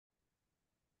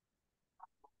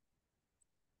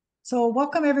So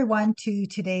welcome everyone to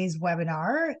today's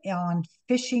webinar on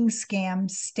phishing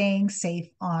scams, staying safe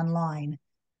online.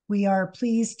 We are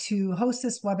pleased to host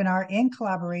this webinar in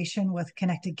collaboration with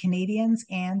Connected Canadians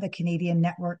and the Canadian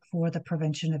Network for the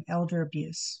Prevention of Elder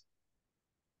Abuse.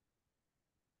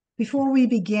 Before we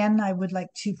begin, I would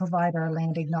like to provide our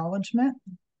land acknowledgement.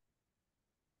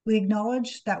 We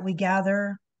acknowledge that we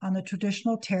gather on the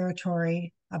traditional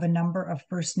territory of a number of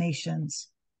First Nations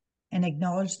and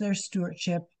acknowledge their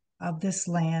stewardship of this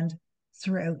land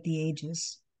throughout the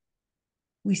ages.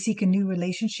 We seek a new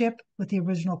relationship with the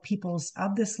original peoples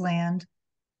of this land,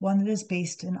 one that is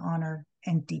based in honor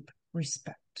and deep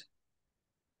respect.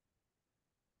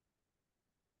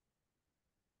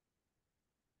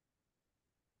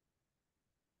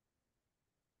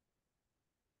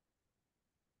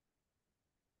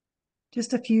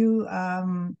 Just a few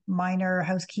minor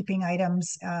housekeeping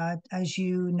items. As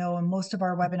you know, in most of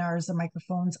our webinars, the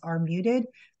microphones are muted.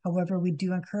 However, we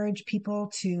do encourage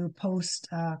people to post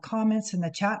comments in the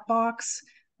chat box,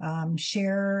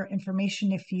 share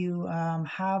information if you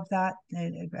have that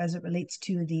as it relates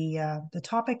to the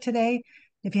topic today.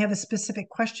 If you have a specific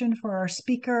question for our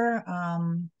speaker,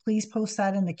 please post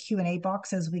that in the Q&A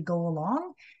box as we go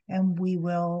along, and we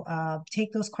will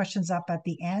take those questions up at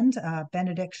the end.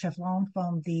 Benedict Chevlon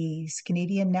from the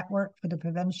Canadian Network for the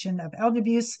Prevention of Elder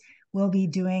Abuse will be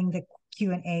doing the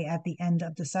Q&A at the end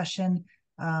of the session.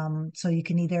 So you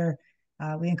can either,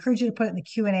 we encourage you to put it in the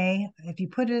Q&A. If you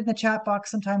put it in the chat box,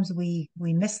 sometimes we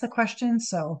miss the question,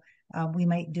 so we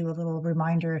might do a little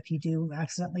reminder if you do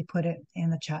accidentally put it in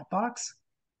the chat box.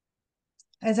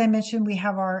 As I mentioned, we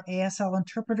have our ASL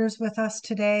interpreters with us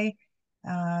today.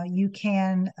 You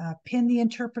can pin the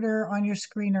interpreter on your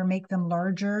screen or make them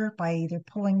larger by either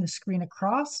pulling the screen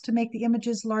across to make the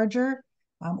images larger,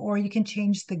 or you can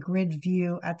change the grid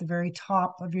view at the very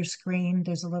top of your screen.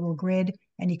 There's a little grid,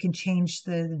 and you can change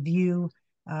the view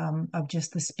of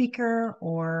just the speaker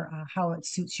or how it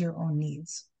suits your own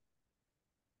needs.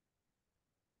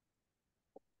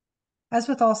 As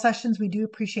with all sessions, we do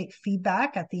appreciate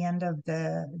feedback at the end of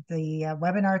the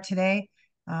webinar today.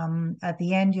 At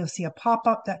the end, you'll see a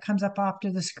pop-up that comes up after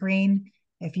the screen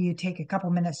if you take a couple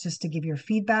minutes just to give your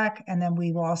feedback. And then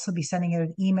we will also be sending out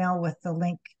an email with the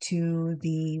link to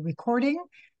the recording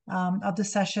of the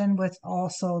session, with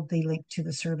also the link to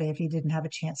the survey if you didn't have a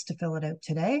chance to fill it out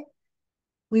today.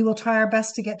 We will try our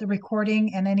best to get the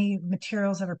recording and any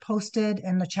materials that are posted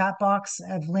in the chat box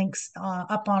of links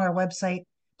up on our website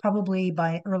probably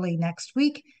by early next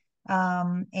week.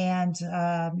 You'll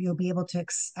be able to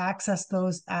access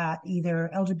those at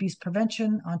either Elder Abuse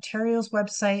Prevention Ontario's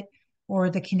website or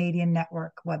the Canadian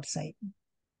Network website.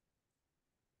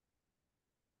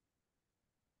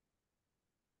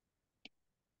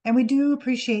 And we do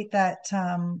appreciate that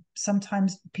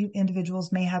sometimes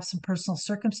individuals may have some personal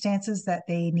circumstances that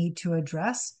they need to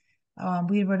address.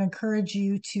 We would encourage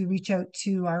you to reach out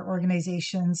to our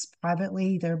organizations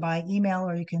privately, either by email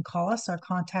or you can call us. Our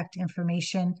contact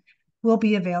information will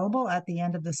be available at the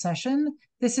end of the session.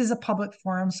 This is a public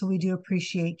forum, so we do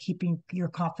appreciate keeping your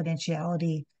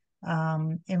confidentiality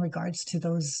in regards to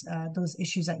those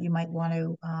issues that you might want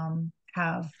to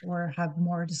have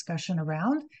more discussion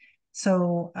around.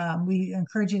 So we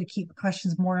encourage you to keep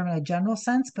questions more in a general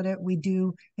sense, but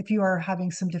if you are having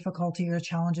some difficulty or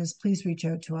challenges, please reach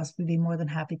out to us. We'd be more than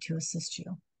happy to assist you.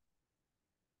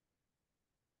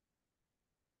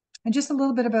 And just a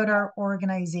little bit about our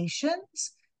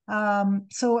organizations.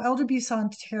 So Elder Abuse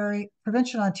Ontario,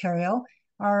 Prevention Ontario,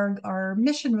 our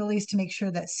mission really is to make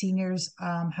sure that seniors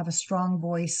have a strong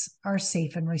voice, are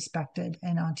safe and respected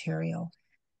in Ontario.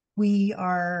 We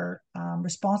are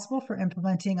responsible for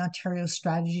implementing Ontario's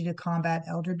strategy to combat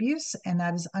elder abuse, and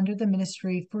that is under the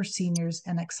Ministry for Seniors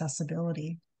and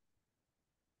Accessibility.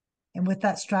 And with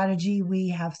that strategy, we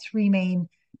have three main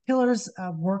pillars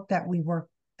of work that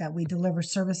we deliver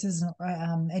services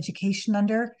and education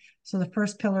under. So the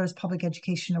first pillar is public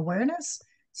education awareness.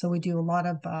 So we do a lot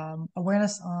of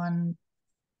awareness on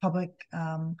public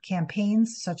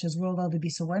campaigns such as World Elder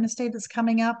Abuse Awareness Day that's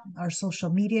coming up. Our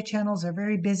social media channels are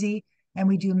very busy, and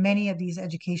we do many of these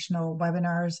educational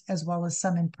webinars as well as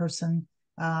some in-person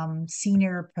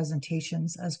senior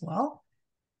presentations as well.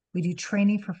 We do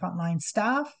training for frontline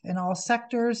staff in all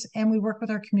sectors, and we work with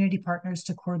our community partners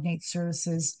to coordinate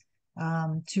services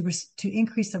to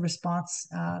increase the response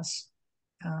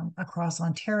across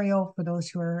Ontario for those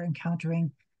who are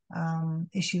encountering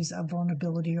issues of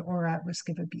vulnerability or at risk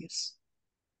of abuse.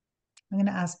 I'm going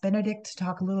to ask Benedict to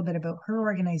talk a little bit about her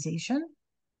organization.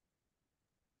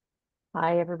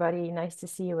 Hi, everybody. Nice to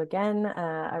see you again.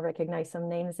 I recognize some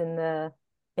names in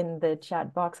the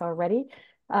chat box already.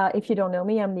 If you don't know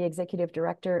me, I'm the executive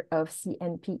director of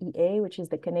CNPEA, which is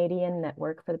the Canadian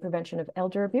Network for the Prevention of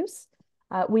Elder Abuse.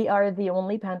 We are the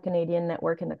only pan-Canadian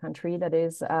network in the country that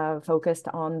is focused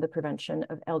on the prevention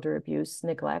of elder abuse,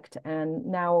 neglect, and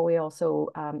now we also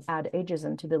add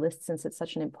ageism to the list since it's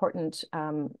such an important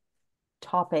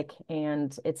topic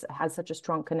and it has such a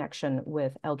strong connection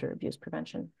with elder abuse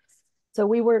prevention. So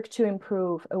we work to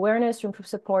improve awareness, to improve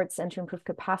supports, and to improve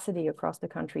capacity across the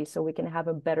country so we can have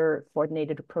a better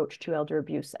coordinated approach to elder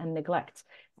abuse and neglect.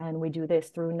 And we do this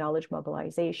through knowledge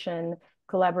mobilization,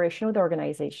 collaboration with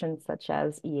organizations such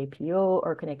as EAPO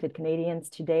or Connected Canadians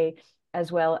today, as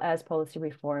well as policy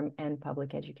reform and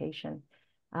public education.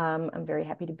 I'm very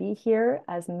happy to be here.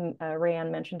 As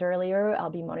Rayanne mentioned earlier, I'll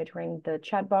be monitoring the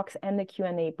chat box and the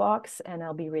Q&A box, and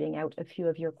I'll be reading out a few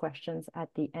of your questions at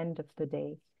the end of the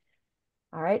day.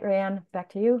 All right, Rayanne,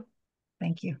 back to you.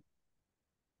 Thank you.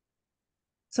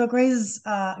 So Grace,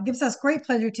 gives us great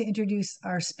pleasure to introduce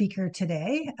our speaker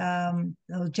today,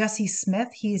 Jesse Smith.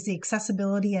 He's the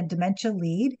Accessibility and Dementia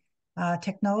Lead,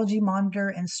 Technology Monitor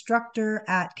Instructor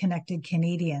at Connected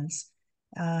Canadians.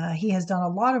 He has done a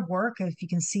lot of work, if you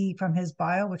can see from his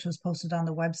bio, which was posted on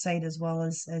the website as well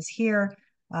as here.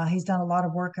 He's done a lot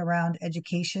of work around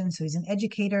education. So he's an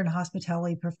educator in the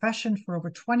hospitality profession for over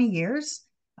 20 years.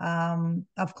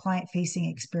 Of client-facing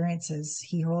experiences.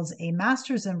 He holds a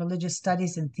master's in religious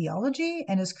studies and theology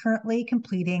and is currently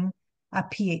completing a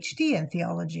PhD in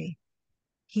theology.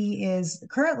 He is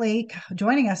currently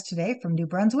joining us today from New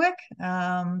Brunswick.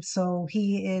 So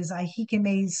he can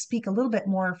maybe speak a little bit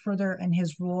more further in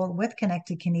his role with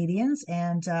Connected Canadians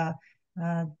and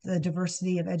the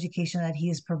diversity of education that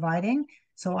he is providing.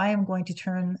 So I am going to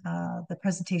turn the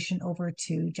presentation over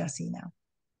to Jesse now.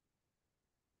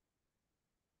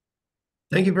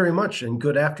 Thank you very much, and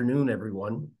good afternoon,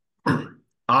 everyone.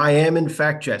 I am, in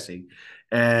fact, Jesse,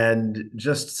 and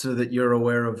just so that you're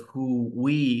aware of who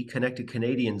we, Connected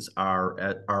Canadians,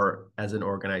 are as an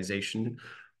organization,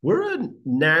 we're a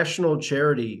national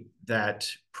charity that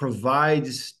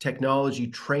provides technology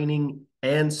training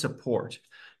and support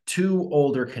to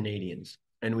older Canadians.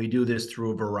 And we do this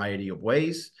through a variety of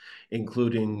ways,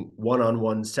 including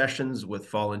one-on-one sessions with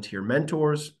volunteer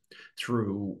mentors,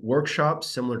 through workshops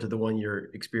similar to the one you're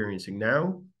experiencing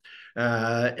now,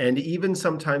 and even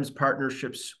sometimes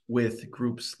partnerships with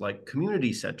groups like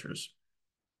community centers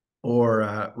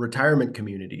or retirement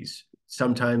communities,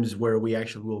 sometimes where we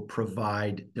actually will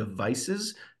provide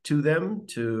devices to them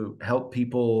to help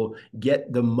people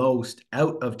get the most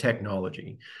out of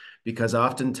technology. Because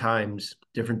oftentimes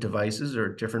different devices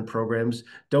or different programs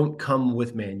don't come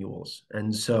with manuals.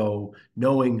 And so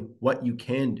knowing what you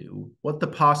can do, what the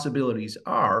possibilities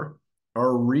are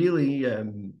really,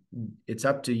 it's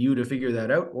up to you to figure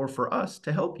that out or for us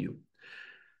to help you.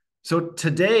 So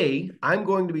today I'm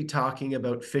going to be talking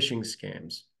about phishing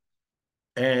scams.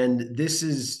 And this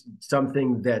is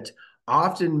something that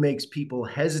often makes people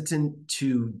hesitant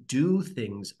to do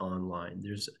things online.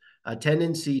 There's a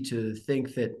tendency to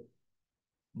think that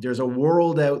there's a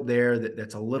world out there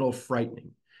that's a little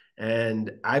frightening.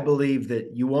 And I believe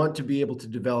that you want to be able to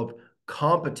develop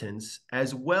competence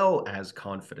as well as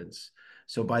confidence.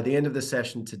 So by the end of the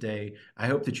session today, I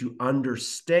hope that you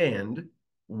understand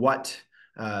what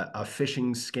a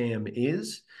phishing scam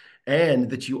is, and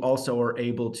that you also are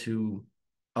able to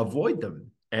avoid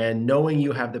them. And knowing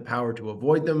you have the power to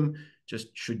avoid them just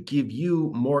should give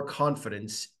you more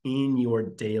confidence in your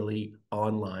daily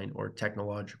online or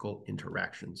technological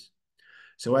interactions.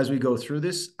 So as we go through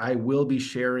this, I will be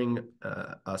sharing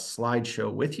a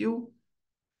slideshow with you.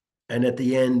 And at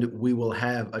the end, we will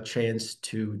have a chance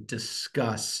to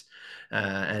discuss,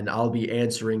 and I'll be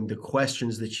answering the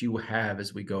questions that you have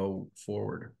as we go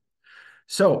forward.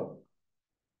 So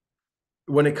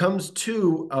when it comes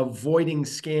to avoiding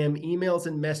scam emails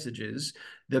and messages,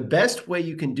 the best way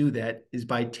you can do that is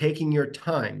by taking your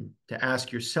time to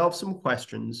ask yourself some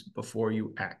questions before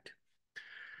you act.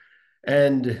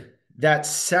 And that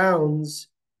sounds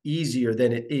easier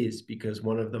than it is, because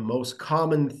one of the most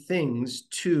common things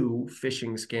to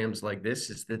phishing scams like this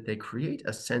is that they create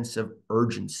a sense of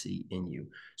urgency in you.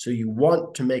 So you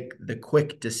want to make the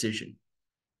quick decision.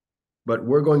 But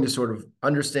we're going to sort of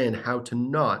understand how to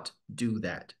not do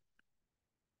that.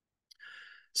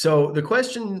 So the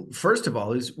question, first of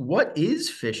all, is what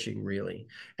is phishing really?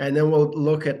 And then we'll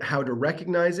look at how to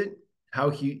recognize it,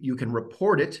 how you can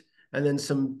report it, and then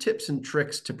some tips and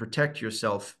tricks to protect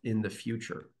yourself in the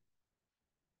future.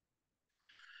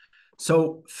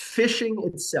 So phishing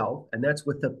itself, and that's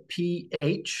with a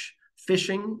PH,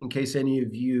 phishing, in case any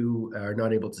of you are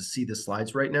not able to see the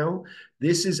slides right now,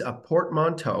 this is a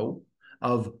portmanteau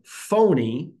of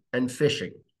phony and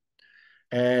phishing.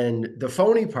 And the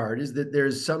phony part is that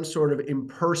there's some sort of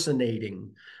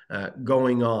impersonating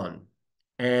going on.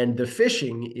 And the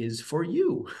phishing is for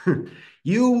you.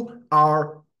 You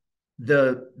are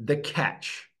the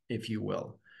catch, if you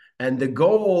will. And the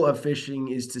goal of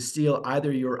phishing is to steal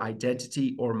either your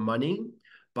identity or money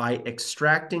by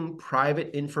extracting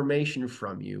private information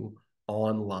from you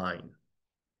online.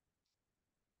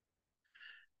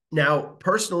 Now,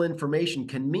 personal information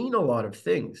can mean a lot of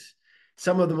things.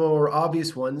 Some of the more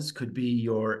obvious ones could be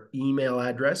your email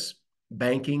address,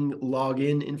 banking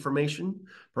login information,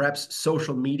 perhaps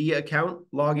social media account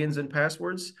logins and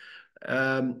passwords,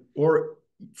 or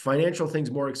financial things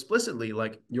more explicitly,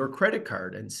 like your credit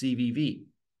card and CVV,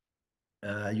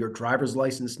 your driver's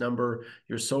license number,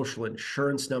 your social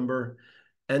insurance number,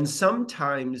 and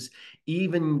sometimes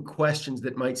even questions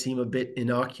that might seem a bit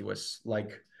innocuous,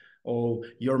 like, oh,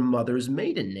 your mother's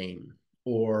maiden name,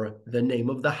 or the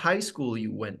name of the high school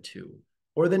you went to,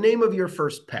 or the name of your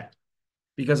first pet.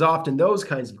 Because often those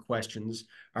kinds of questions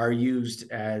are used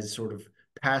as sort of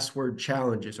password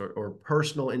challenges or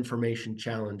personal information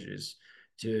challenges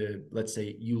to, let's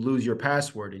say, you lose your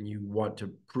password and you want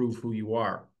to prove who you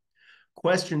are.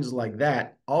 Questions like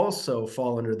that also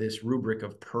fall under this rubric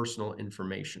of personal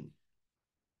information.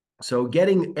 So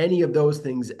getting any of those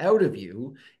things out of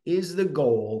you is the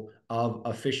goal of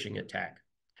a phishing attack.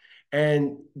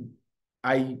 And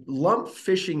I lump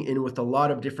phishing in with a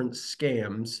lot of different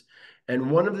scams.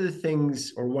 And one of the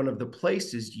things, or one of the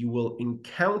places you will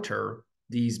encounter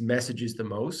these messages the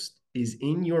most is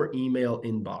in your email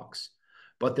inbox.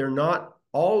 But they're not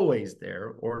always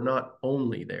there or not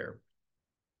only there.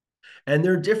 And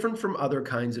they're different from other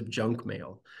kinds of junk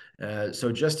mail.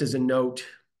 So just as a note,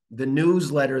 the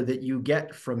newsletter that you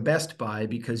get from Best Buy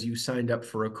because you signed up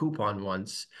for a coupon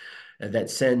once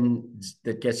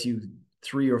that gets you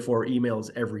 3 or 4 emails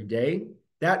every day,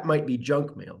 that might be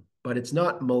junk mail, but it's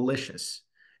not malicious.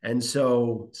 And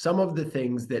so some of the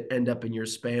things that end up in your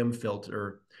spam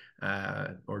filter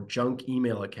or junk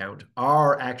email account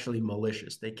are actually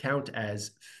malicious. They count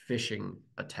as phishing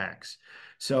attacks.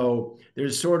 So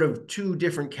there's sort of 2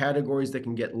 different categories that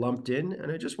can get lumped in.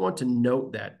 And I just want to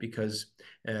note that because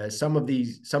some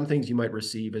things you might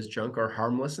receive as junk are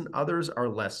harmless and others are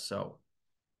less so.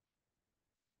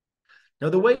 Now,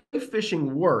 the way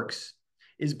phishing works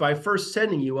is by first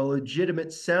sending you a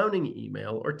legitimate sounding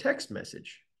email or text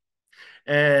message.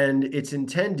 And it's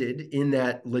intended in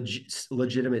that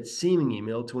legitimate seeming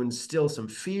email to instill some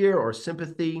fear or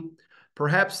sympathy,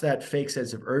 perhaps that fake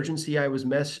sense of urgency I was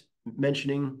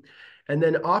mentioning, and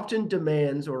then often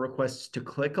demands or requests to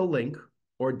click a link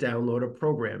or download a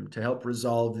program to help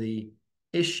resolve the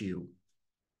issue.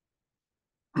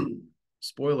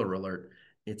 Spoiler alert,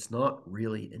 it's not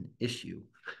really an issue.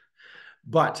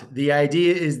 But the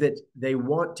idea is that they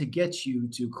want to get you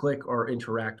to click or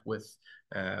interact with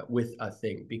a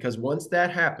thing. Because once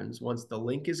that happens, once the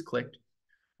link is clicked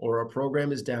or a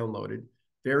program is downloaded,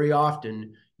 very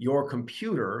often your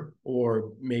computer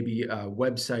or maybe a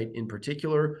website in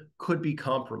particular could be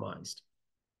compromised.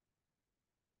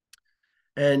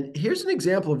 And here's an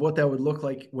example of what that would look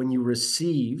like when you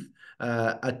receive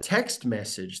a text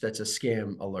message that's a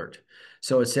scam alert.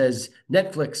 So it says,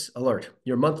 Netflix alert,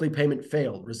 your monthly payment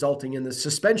failed, resulting in the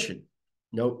suspension.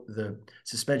 Note the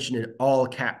suspension in all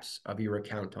caps of your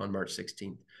account on March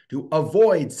 16th. To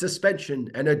avoid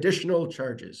suspension and additional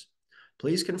charges,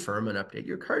 please confirm and update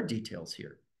your card details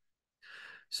here.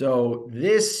 So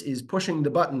this is pushing the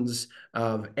buttons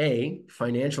of A,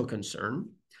 financial concern,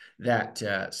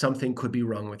 that something could be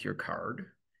wrong with your card,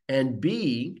 and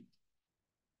B,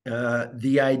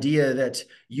 the idea that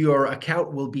your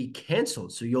account will be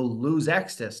canceled, so you'll lose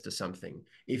access to something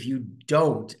if you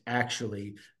don't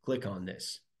actually click on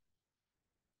this.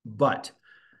 But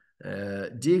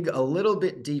dig a little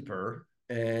bit deeper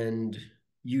and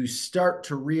you start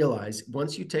to realize,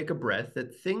 once you take a breath,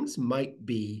 that things might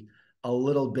be a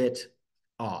little bit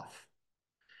off.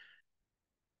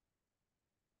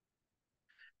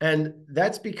 And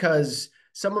that's because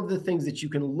some of the things that you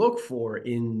can look for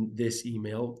in this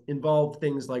email involve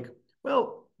things like,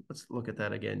 well, let's look at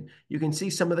that again. You can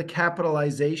see some of the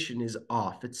capitalization is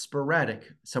off. It's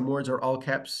sporadic. Some words are all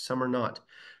caps, some are not.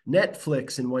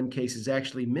 Netflix, in one case, is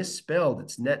actually misspelled.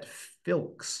 It's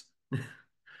Netflix,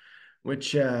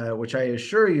 which I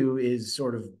assure you is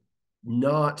sort of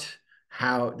not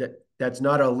how that's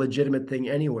not a legitimate thing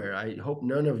anywhere. I hope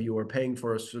none of you are paying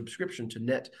for a subscription to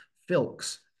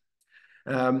Netflix.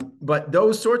 But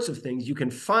those sorts of things you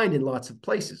can find in lots of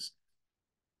places.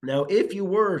 Now, if you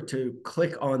were to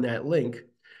click on that link,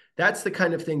 that's the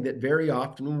kind of thing that very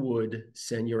often would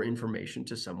send your information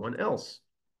to someone else.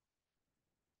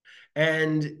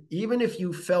 And even if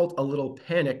you felt a little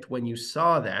panicked when you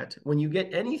saw that, when you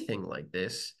get anything like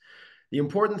this, the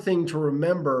important thing to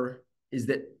remember is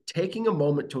that taking a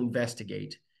moment to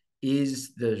investigate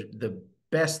is the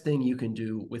best thing you can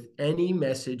do with any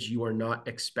message you are not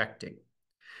expecting.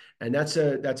 And that's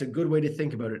a good way to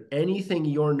think about it. Anything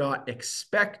you're not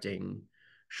expecting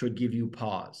should give you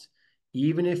pause.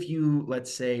 Even if you,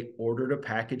 let's say, ordered a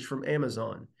package from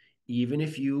Amazon, even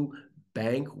if you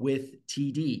bank with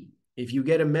TD, if you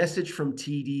get a message from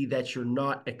TD that you're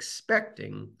not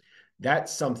expecting,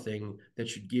 that's something that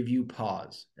should give you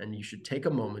pause, and you should take a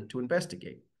moment to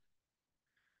investigate.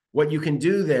 What you can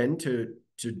do then to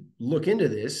look into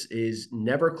this is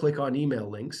never click on email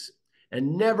links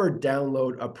and never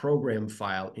download a program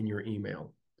file in your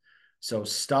email. So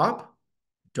stop,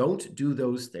 don't do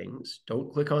those things,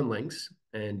 don't click on links,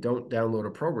 and don't download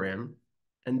a program.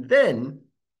 And then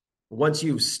once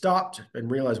you've stopped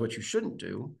and realized what you shouldn't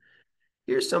do,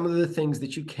 here's some of the things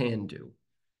that you can do.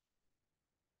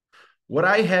 What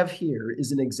I have here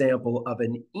is an example of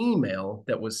an email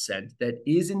that was sent that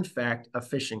is in fact a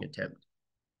phishing attempt.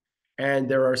 And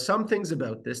there are some things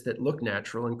about this that look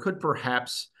natural and could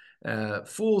perhaps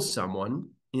fool someone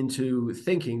into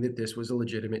thinking that this was a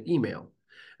legitimate email.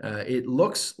 It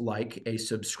looks like a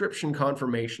subscription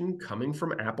confirmation coming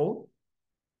from Apple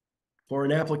for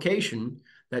an application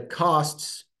that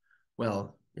costs,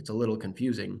 well, it's a little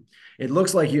confusing. It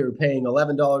looks like you're paying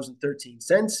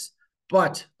 $11.13,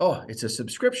 but oh, it's a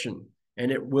subscription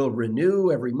and it will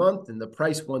renew every month. And the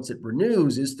price once it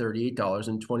renews is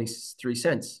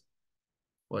 $38.23.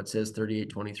 Well, it says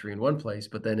 38.23 in one place,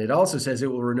 but then it also says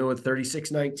it will renew at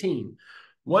 36.19.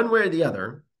 One way or the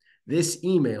other, this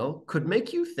email could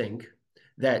make you think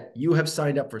that you have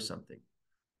signed up for something.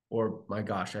 Or my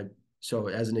gosh, so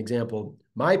as an example,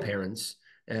 my parents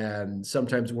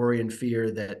sometimes worry and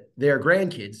fear that their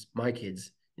grandkids, my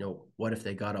kids, what if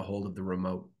they got a hold of the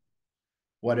remote?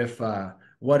 What if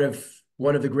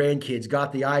one of the grandkids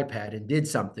got the iPad and did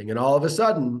something, and all of a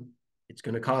sudden it's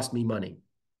going to cost me money?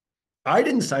 I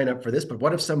didn't sign up for this, but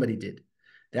what if somebody did?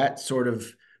 That sort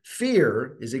of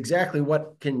fear is exactly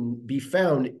what can be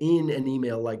found in an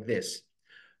email like this.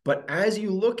 But as you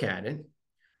look at it,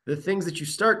 the things that you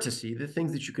start to see, the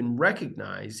things that you can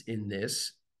recognize in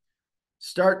this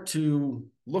start to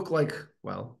look like,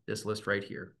 well, this list right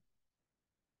here.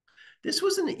 This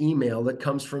was an email that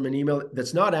comes from an email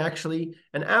that's not actually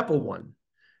an Apple one.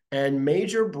 And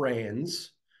major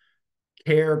brands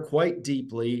care quite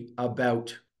deeply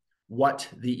about what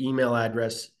the email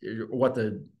address, what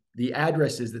the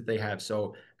address is that they have.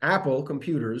 So Apple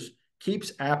Computers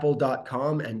keeps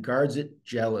apple.com and guards it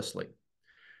jealously.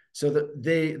 So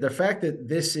the fact that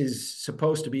this is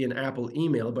supposed to be an Apple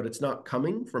email, but it's not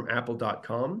coming from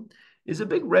apple.com is a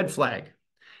big red flag.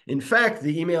 In fact,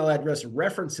 the email address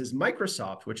references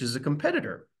Microsoft, which is a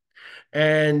competitor.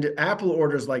 And Apple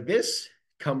orders like this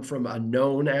come from a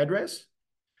known address.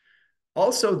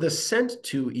 Also, the sent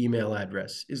to email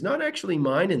address is not actually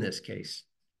mine in this case.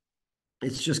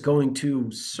 It's just going to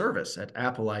service at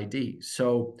Apple ID.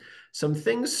 So some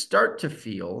things start to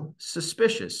feel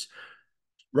suspicious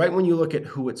right when you look at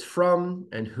who it's from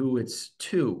and who it's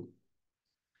to.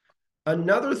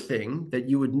 Another thing that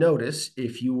you would notice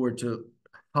if you were to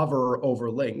hover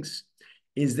over links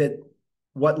is that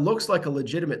what looks like a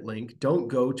legitimate link don't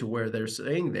go to where they're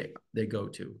saying they go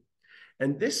to.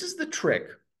 And this is the trick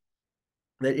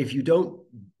that if you don't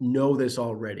know this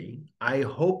already, I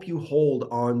hope you hold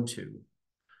on to.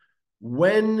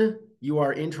 When you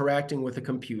are interacting with a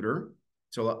computer,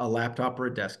 so a laptop or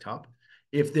a desktop,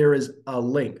 if there is a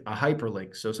link, a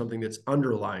hyperlink, so something that's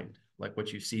underlined, like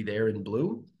what you see there in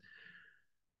blue,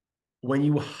 when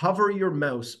you hover your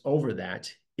mouse over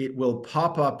that, it will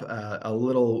pop up a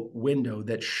little window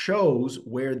that shows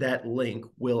where that link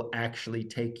will actually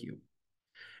take you.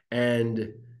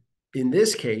 And in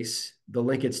this case, the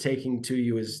link it's taking to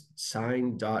you is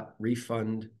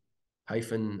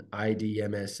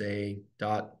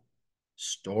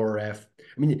sign.refund-idmsa.storef.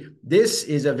 I mean, this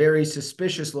is a very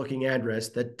suspicious looking address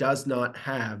that does not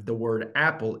have the word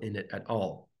Apple in it at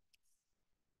all.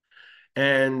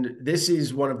 And this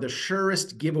is one of the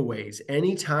surest giveaways.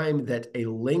 Anytime that a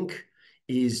link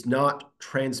is not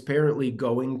transparently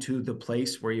going to the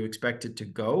place where you expect it to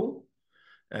go,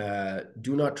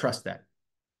 do not trust that.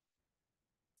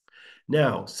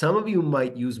 Now, some of you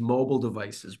might use mobile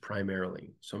devices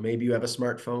primarily. So maybe you have a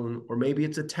smartphone, or maybe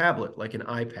it's a tablet like an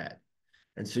iPad.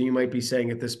 And so you might be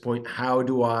saying at this point, how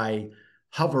do I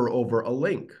hover over a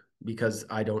link? Because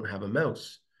I don't have a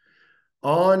mouse.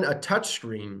 On a touch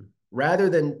screen, rather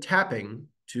than tapping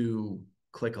to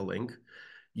click a link,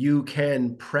 You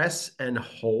can press and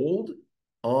hold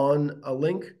on a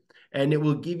link, and it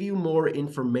will give you more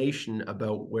information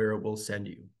about where it will send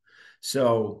you.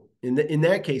 So in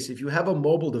that case, if you have a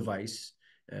mobile device,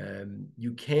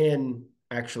 you can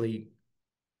actually,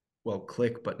 well,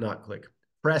 click but not click,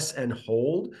 press and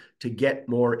hold to get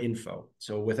more info.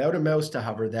 So without a mouse to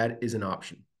hover, that is an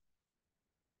option.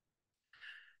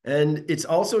 And it's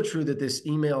also true that this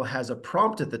email has a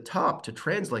prompt at the top to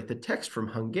translate the text from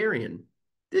Hungarian.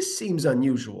 This seems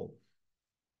unusual.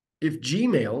 If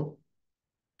Gmail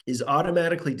is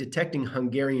automatically detecting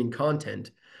Hungarian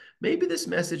content, maybe this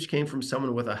message came from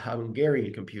someone with a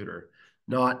Hungarian computer,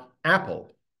 not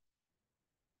Apple.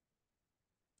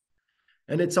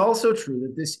 And it's also true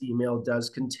that this email does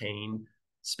contain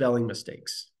spelling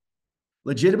mistakes.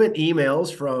 Legitimate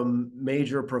emails from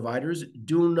major providers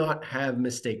do not have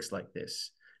mistakes like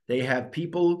this. They have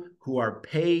people who are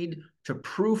paid to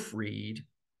proofread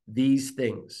these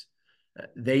things.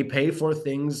 They pay for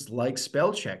things like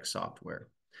spell check software.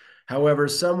 However,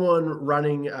 someone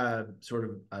running a sort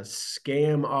of a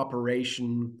scam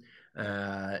operation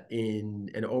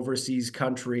in an overseas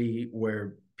country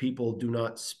where people do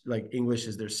not like English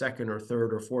as their second or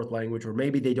third or fourth language, or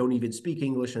maybe they don't even speak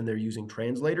English and they're using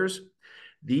translators,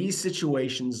 these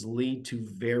situations lead to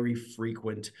very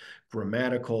frequent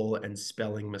grammatical and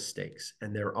spelling mistakes,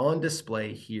 and they're on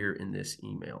display here in this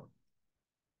email.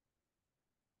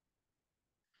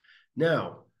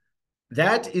 Now,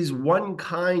 that is one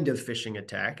kind of phishing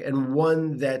attack, and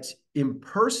one that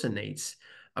impersonates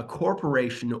a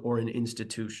corporation or an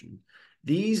institution.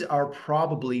 These are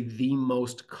probably the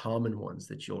most common ones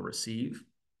that you'll receive.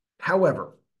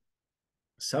 However,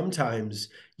 sometimes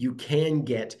you can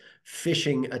get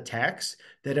phishing attacks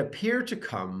that appear to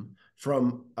come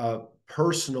from a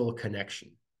personal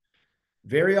connection.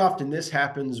 Very often this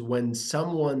happens when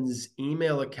someone's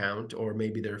email account or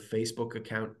maybe their Facebook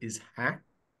account is hacked.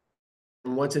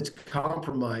 And once it's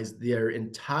compromised, their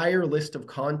entire list of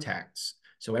contacts,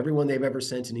 so everyone they've ever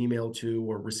sent an email to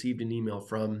or received an email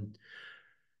from,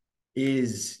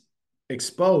 is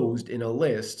exposed in a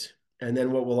list. And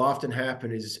then what will often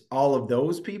happen is all of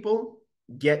those people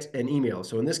get an email.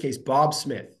 So in this case, Bob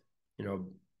Smith,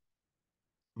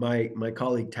 my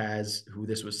colleague Taz, who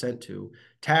this was sent to,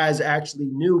 Taz actually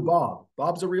knew Bob.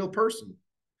 Bob's a real person.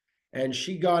 And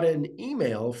she got an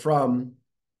email from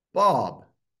Bob,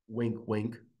 wink,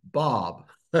 wink, Bob.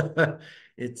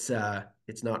 It's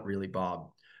not really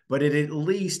Bob, but it at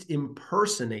least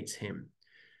impersonates him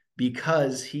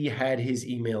because he had his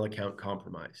email account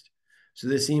compromised. So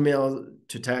this email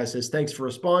to Taz says, thanks for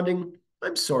responding.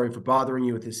 I'm sorry for bothering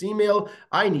you with this email.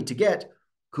 I need to get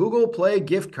Google Play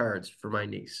gift cards for my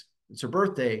niece. It's her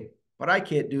birthday, but I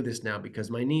can't do this now because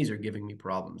my knees are giving me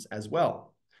problems as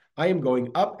well. I am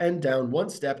going up and down one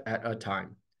step at a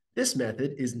time. This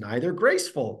method is neither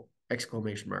graceful,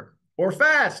 exclamation mark, or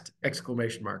fast,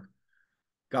 exclamation mark.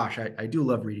 Gosh, I do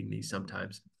love reading these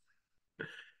sometimes.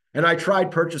 And I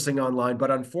tried purchasing online,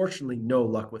 but unfortunately, no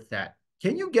luck with that.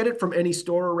 Can you get it from any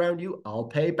store around you? I'll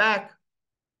pay back.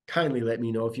 Kindly let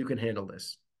me know if you can handle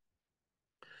this.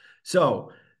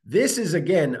 So this is,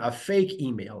 again, a fake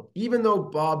email. Even though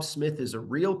Bob Smith is a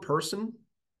real person,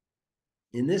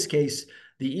 in this case,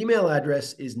 the email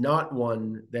address is not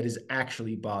one that is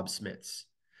actually Bob Smith's.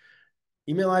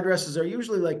 Email addresses are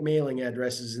usually like mailing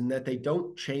addresses in that they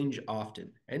don't change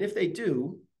often. And if they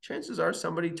do, chances are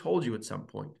somebody told you at some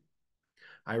point.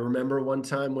 I remember one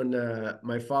time when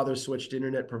my father switched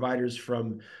internet providers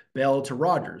from Bell to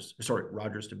Rogers, sorry,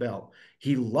 Rogers to Bell.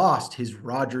 He lost his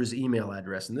Rogers email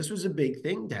address, and this was a big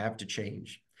thing to have to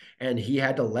change. And he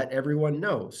had to let everyone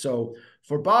know. So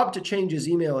for Bob to change his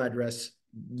email address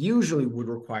usually would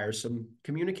require some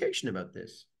communication about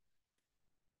this.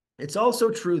 It's also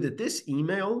true that this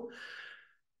email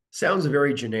sounds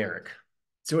very generic.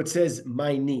 So it says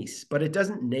my niece, but it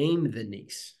doesn't name the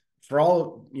niece. For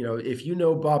all, if you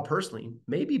know Bob personally,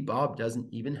 maybe Bob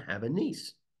doesn't even have a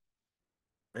niece.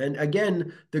 And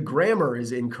again, the grammar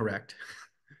is incorrect.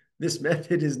 This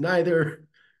method is neither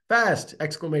fast,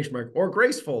 exclamation mark, or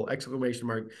graceful, exclamation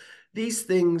mark. These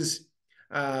things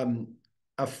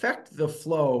affect the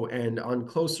flow, and on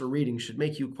closer reading should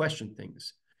make you question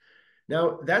things.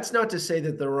 Now, that's not to say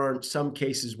that there aren't some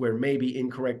cases where maybe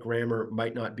incorrect grammar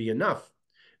might not be enough.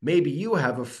 Maybe you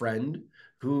have a friend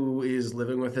who is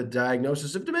living with a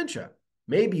diagnosis of dementia.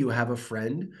 Maybe you have a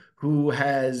friend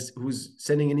who's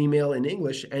sending an email in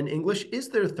English, and English is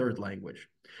their third language.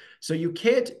 So you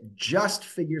can't just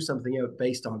figure something out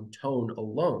based on tone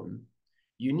alone.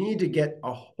 You need to get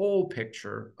a whole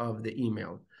picture of the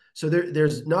email. So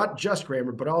there's not just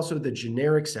grammar, but also the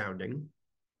generic sounding.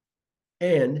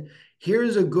 And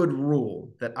Here's a good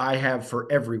rule that I have for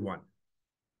everyone.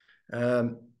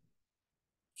 Family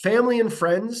and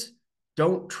friends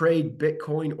don't trade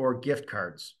Bitcoin or gift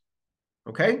cards.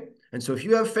 Okay? And so if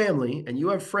you have family and you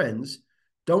have friends,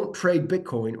 don't trade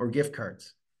Bitcoin or gift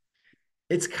cards.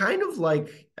 It's kind of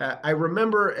like I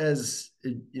remember as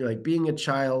like being a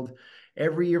child,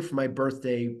 every year for my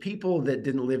birthday, people that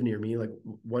didn't live near me, like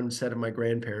one set of my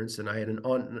grandparents, and I had an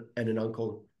aunt and an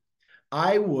uncle,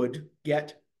 I would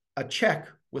get a check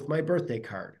with my birthday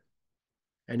card.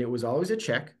 And it was always a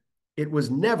check. It was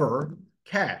never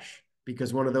cash,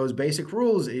 because one of those basic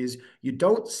rules is you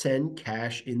don't send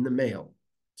cash in the mail.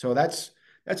 So that's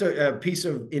a piece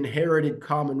of inherited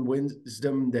common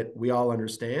wisdom that we all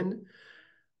understand.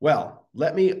 Well,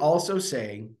 let me also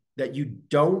say that you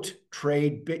don't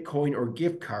trade Bitcoin or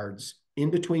gift cards in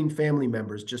between family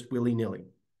members just willy-nilly.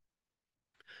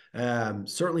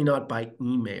 Certainly not by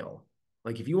email.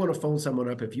 Like if you want to phone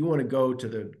someone up, if you want to go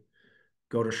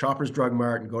to Shoppers Drug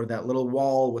Mart and go to that little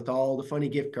wall with all the funny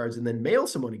gift cards and then mail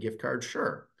someone a gift card,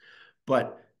 sure.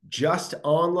 But just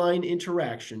online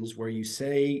interactions where you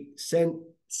say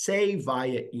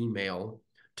via email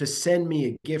to send me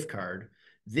a gift card,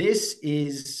 this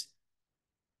is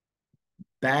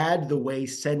bad the way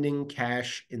sending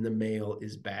cash in the mail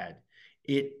is bad.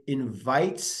 It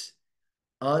invites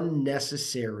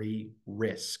unnecessary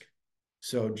risk.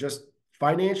 So just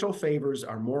financial favors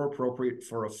are more appropriate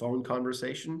for a phone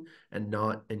conversation and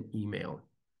not an email.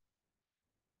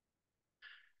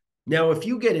 Now, if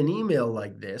you get an email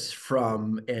like this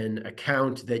from an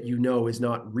account that you know is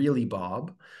not really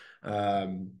Bob,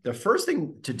 the first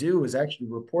thing to do is actually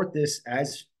report this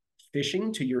as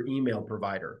phishing to your email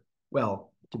provider.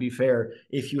 Well, to be fair,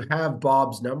 if you have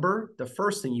Bob's number, the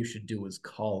first thing you should do is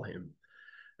call him.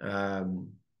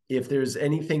 If there's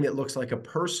anything that looks like a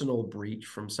personal breach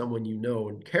from someone you know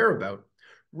and care about,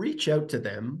 reach out to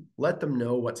them, let them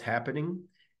know what's happening,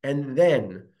 and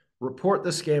then report the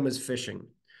scam as phishing.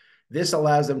 This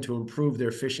allows them to improve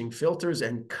their phishing filters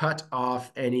and cut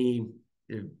off any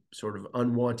sort of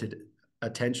unwanted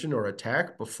attention or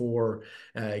attack before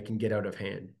it can get out of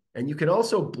hand. And you can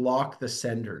also block the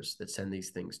senders that send these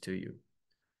things to you.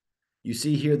 You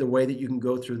see here the way that you can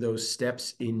go through those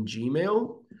steps in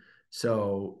Gmail.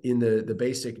 So in the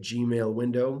basic Gmail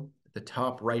window, at the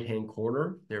top right-hand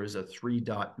corner, there is a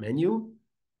 3-dot menu,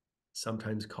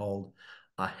 sometimes called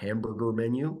a hamburger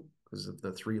menu because of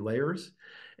the 3 layers.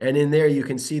 And in there, you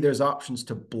can see there's options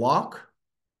to block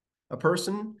a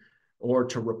person or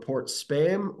to report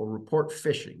spam or report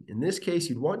phishing. In this case,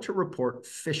 you'd want to report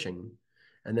phishing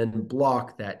and then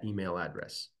block that email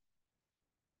address.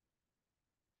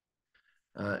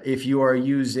 If you are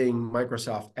using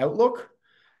Microsoft Outlook,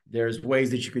 there's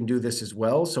ways that you can do this as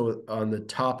well. So on the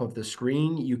top of the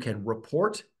screen, you can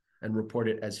report and report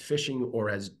it as phishing or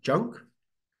as junk.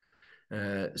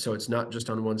 So it's not just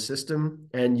on one system.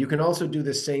 And you can also do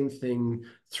the same thing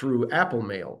through Apple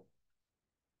Mail.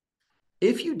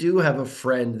 If you do have a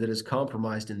friend that is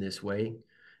compromised in this way,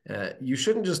 you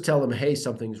shouldn't just tell them, hey,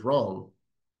 something's wrong.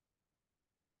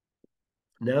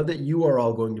 Now that you are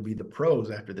all going to be the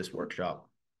pros after this workshop,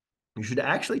 you should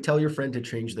actually tell your friend to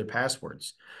change their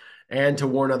passwords and to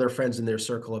warn other friends in their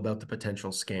circle about the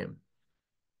potential scam.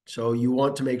 So you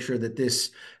want to make sure that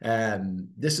this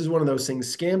is one of those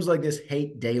things. Scams like this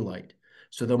hate daylight.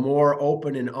 So the more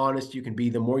open and honest you can be,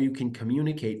 the more you can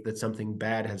communicate that something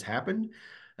bad has happened,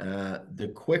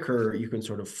 the quicker you can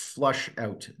sort of flush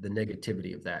out the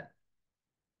negativity of that.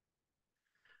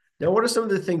 Now, what are some of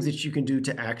the things that you can do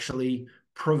to actually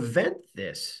prevent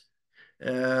this?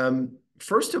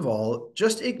 First of all,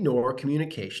 just ignore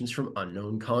communications from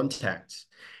unknown contacts.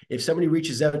 If somebody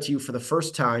reaches out to you for the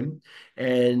first time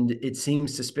and it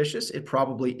seems suspicious, it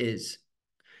probably is.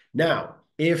 Now,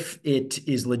 if it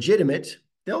is legitimate,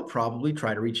 they'll probably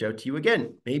try to reach out to you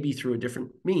again, maybe through a different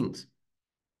means.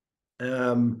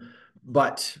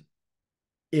 But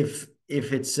if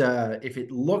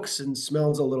it looks and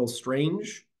smells a little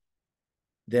strange,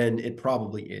 then it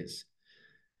probably is.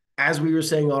 As we were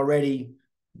saying already,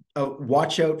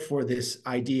 watch out for this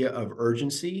idea of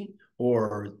urgency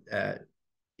or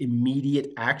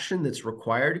immediate action that's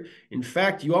required. In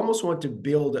fact, you almost want to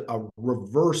build a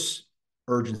reverse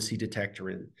urgency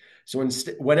detector in. So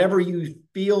whenever you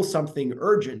feel something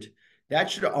urgent, that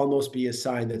should almost be a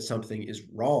sign that something is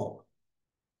wrong,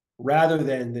 rather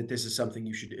than that this is something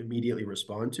you should immediately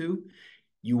respond to.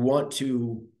 You want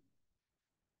to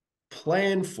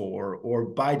plan for, or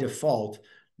by default,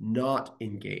 not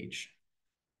engage.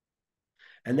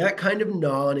 And that kind of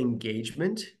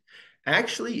non-engagement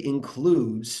actually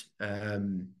includes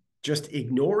just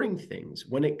ignoring things.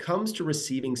 When it comes to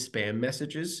receiving spam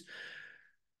messages,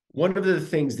 one of the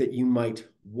things that you might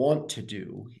want to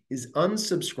do is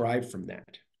unsubscribe from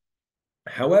that.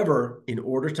 However, in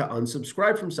order to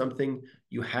unsubscribe from something,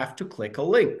 you have to click a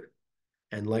link.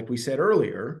 And like we said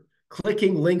earlier,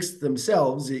 clicking links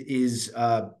themselves is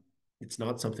it's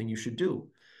not something you should do.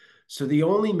 So the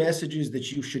only messages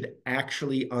that you should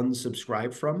actually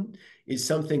unsubscribe from is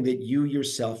something that you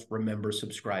yourself remember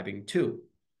subscribing to.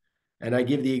 And I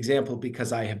give the example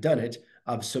because I have done it,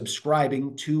 of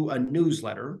subscribing to a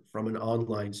newsletter from an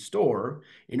online store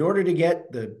in order to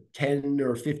get the 10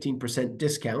 or 15%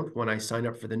 discount when I sign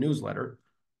up for the newsletter.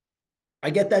 I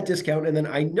get that discount and then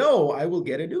I know I will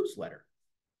get a newsletter.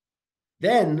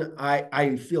 Then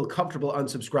I feel comfortable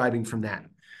unsubscribing from that.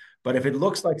 But if it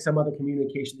looks like some other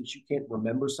communication that you can't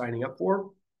remember signing up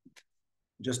for,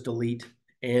 just delete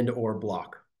and or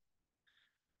block.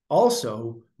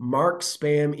 Also, mark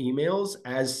spam emails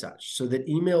as such so that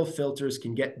email filters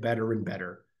can get better and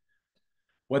better.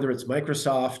 Whether it's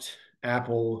Microsoft,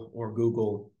 Apple, or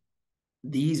Google,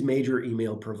 these major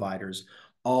email providers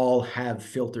all have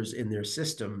filters in their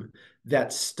system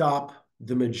that stop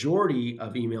the majority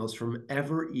of emails from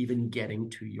ever even getting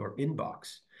to your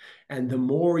inbox. And the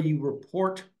more you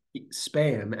report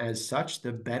spam as such,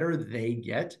 the better they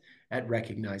get at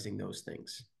recognizing those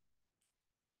things.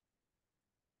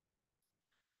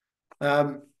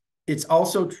 It's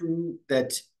also true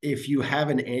that if you have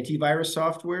an antivirus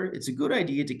software, it's a good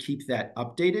idea to keep that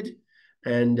updated.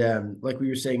 And like we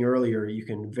were saying earlier, you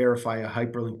can verify a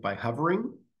hyperlink by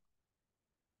hovering.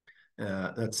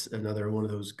 That's another one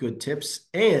of those good tips.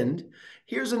 And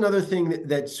here's another thing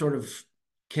that sort of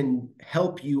can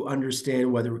help you understand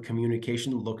whether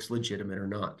communication looks legitimate or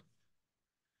not.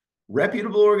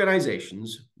 Reputable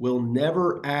organizations will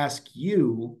never ask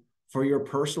you for your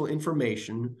personal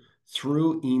information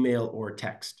through email or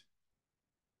text.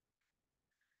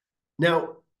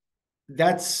 Now,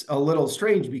 that's a little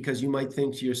strange because you might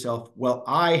think to yourself, well,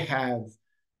 I have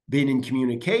been in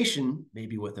communication,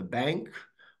 maybe with a bank,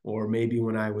 or maybe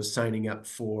when I was signing up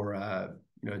for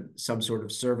some sort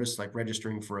of service like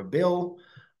registering for a bill,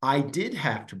 I did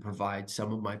have to provide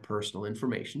some of my personal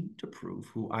information to prove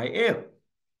who I am.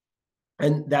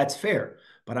 And that's fair.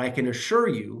 But I can assure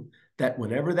you that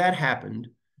whenever that happened,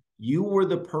 you were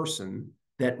the person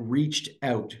that reached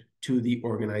out to the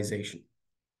organization.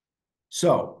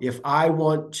 So if I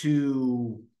want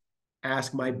to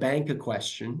ask my bank a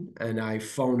question and I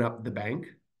phone up the bank,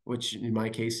 which in my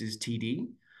case is TD,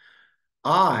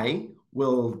 I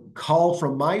will call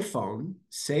from my phone,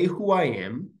 say who I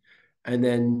am, and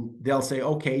then they'll say,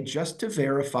 okay, just to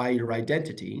verify your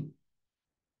identity,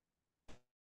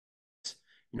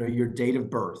 your date of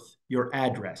birth, your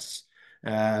address,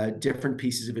 different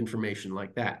pieces of information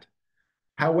like that.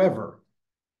 However,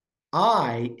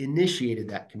 I initiated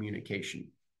that communication.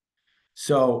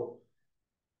 So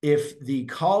if the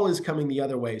call is coming the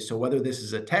other way, so whether this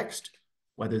is a text,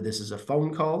 whether this is a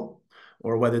phone call,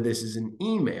 or whether this is an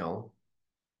email,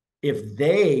 if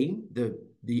they,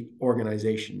 the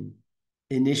organization,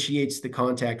 initiates the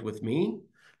contact with me,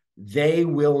 they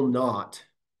will not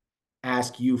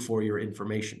ask you for your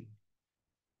information.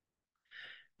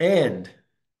 And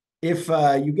if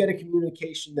you get a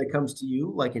communication that comes to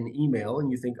you like an email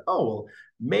and you think, oh,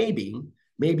 well,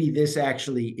 maybe this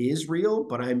actually is real,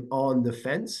 but I'm on the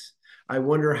fence. I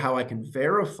wonder how I can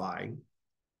verify.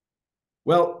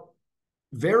 Well,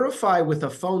 verify with a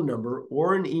phone number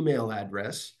or an email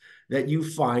address that you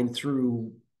find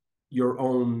through your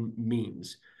own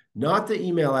means. Not the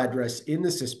email address in the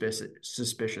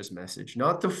suspicious message,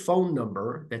 not the phone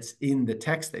number that's in the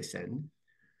text they send.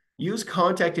 Use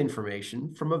contact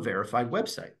information from a verified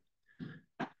website.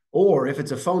 Or if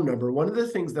it's a phone number, one of the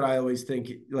things that I always think,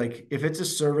 like if it's a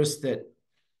service that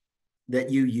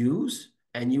you use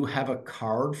and you have a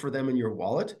card for them in your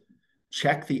wallet,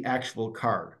 check the actual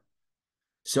card.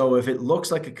 So if it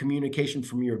looks like a communication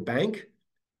from your bank,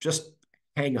 just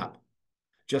hang up.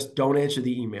 Just don't answer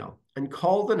the email and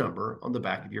call the number on the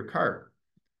back of your card.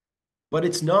 But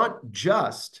it's not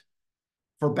just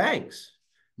for banks.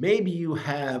 Maybe you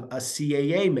have a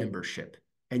CAA membership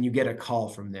and you get a call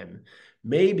from them.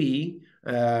 Maybe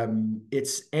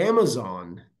it's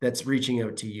Amazon that's reaching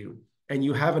out to you and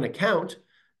you have an account,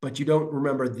 but you don't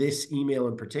remember this email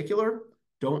in particular.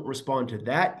 Don't respond to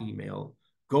that email.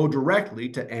 Go directly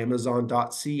to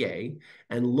amazon.ca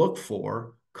and look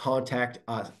for contact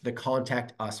us, the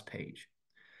contact us page.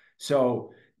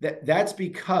 So that's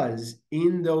because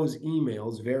in those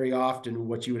emails, very often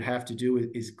what you would have to do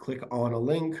is click on a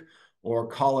link or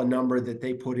call a number that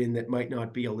they put in that might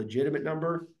not be a legitimate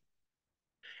number.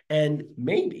 And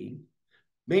maybe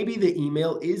the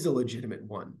email is a legitimate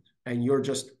one and you're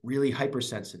just really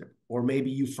hypersensitive, or maybe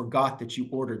you forgot that you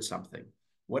ordered something,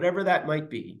 whatever that might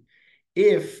be.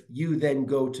 If you then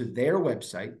go to their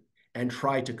website and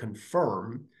try to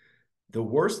confirm, the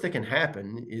worst that can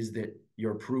happen is that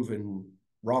you're proven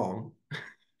wrong.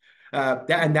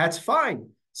 And that's fine.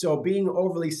 So being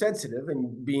overly sensitive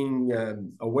and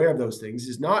being aware of those things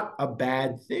is not a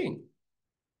bad thing.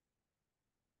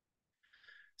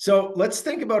 So let's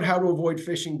think about how to avoid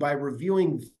phishing by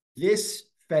reviewing this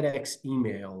FedEx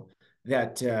email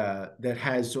that that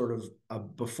has sort of a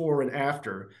before and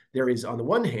after. There is, on the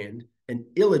one hand, an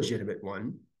illegitimate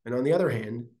one, and on the other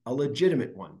hand, a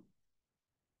legitimate one.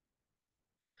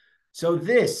 So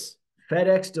this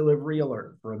FedEx delivery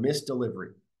alert for a missed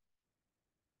delivery.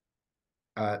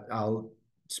 I'll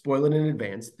spoil it in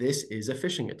advance. This is a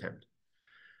phishing attempt.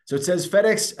 So it says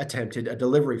FedEx attempted a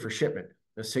delivery for shipment.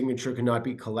 The signature cannot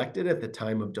be collected at the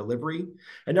time of delivery,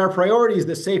 and our priority is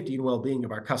the safety and well-being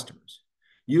of our customers.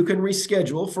 You can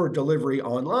reschedule for delivery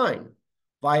online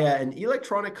via an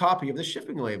electronic copy of the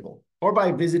shipping label or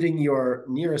by visiting your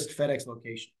nearest FedEx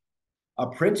location. A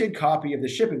printed copy of the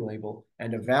shipping label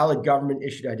and a valid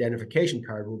government-issued identification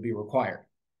card will be required.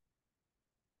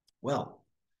 Well,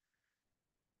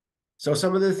 so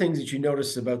some of the things that you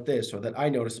notice about this, or that I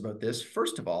notice about this,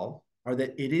 first of all, are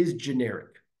that it is generic.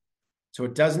 So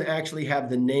it doesn't actually have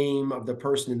the name of the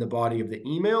person in the body of the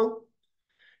email.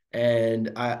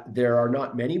 And there are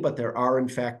not many, but there are in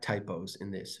fact typos in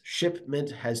this.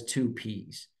 Shipment has 2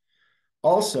 P's.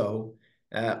 Also,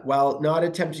 while not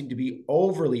attempting to be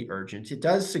overly urgent, it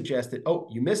does suggest that, oh,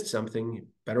 you missed something,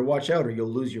 better watch out or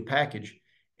you'll lose your package.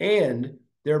 And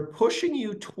they're pushing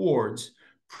you towards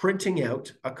printing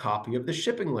out a copy of the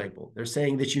shipping label. They're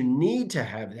saying that you need to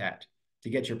have that to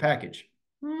get your package.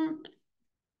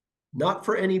 Not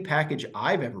for any package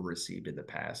I've ever received in the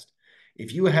past.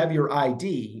 If you have your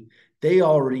ID, they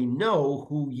already know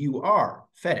who you are,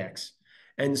 FedEx.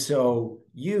 And so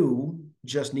you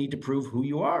just need to prove who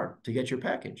you are to get your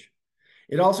package.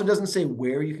 It also doesn't say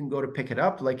where you can go to pick it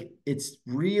up. Like, it's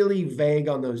really vague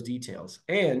on those details.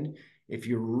 And if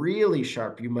you're really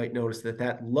sharp, you might notice that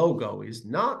that logo is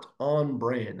not on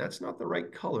brand. That's not the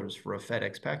right colors for a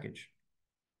FedEx package.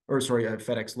 Or sorry, a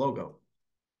FedEx logo.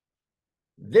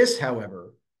 This,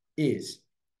 however, is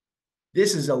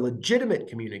a legitimate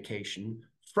communication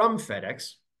from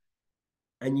FedEx.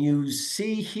 And you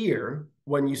see here,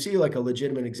 when you see like a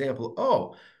legitimate example,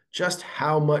 oh, just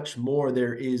how much more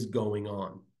there is going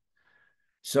on.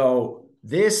 So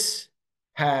this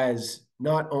has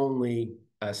not only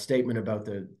a statement about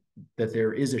that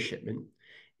there is a shipment,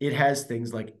 it has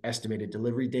things like estimated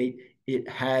delivery date. It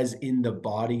has in the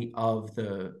body of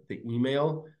the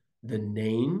email the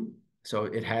name. So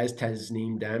it has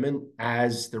Tasneem Daman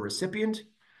as the recipient,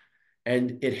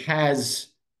 and it has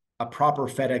a proper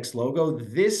FedEx logo.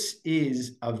 This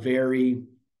is a very,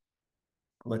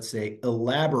 let's say,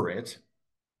 elaborate,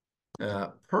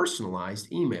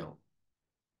 personalized email.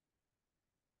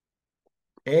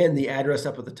 And the address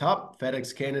up at the top,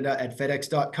 FedEx Canada at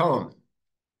fedex.com.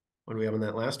 What do we have on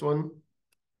that last one?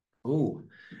 Oh,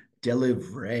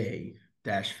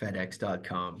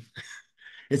 delivery-fedex.com.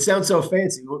 It sounds so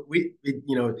fancy.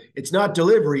 It's not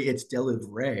delivery, it's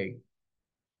delivery.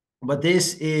 But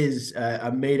this is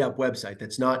a made-up website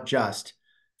that's not just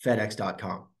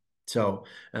fedex.com. So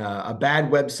a bad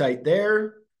website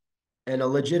there and a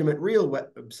legitimate real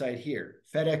website here.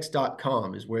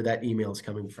 fedex.com is where that email is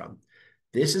coming from.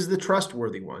 This is the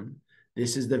trustworthy one.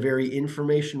 This is the very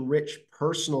information-rich,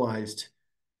 personalized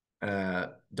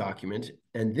document.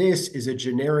 And this is a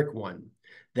generic one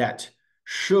that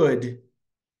should,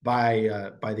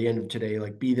 by the end of today,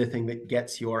 like be the thing that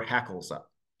gets your hackles up,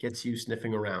 gets you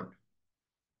sniffing around.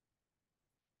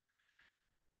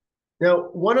 Now,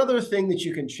 one other thing that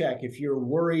you can check if you're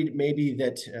worried maybe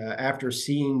that after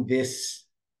seeing this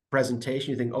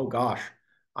presentation, you think, oh gosh,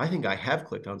 I think I have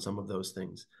clicked on some of those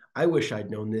things. I wish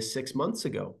I'd known this 6 months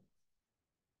ago.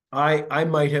 I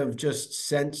might have just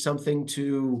sent something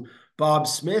to Bob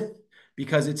Smith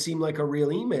because it seemed like a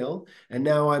real email, and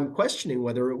now I'm questioning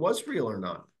whether it was real or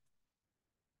not.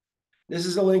 This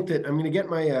is a link that I'm going to get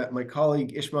my my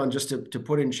colleague Ishman just to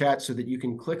put in chat so that you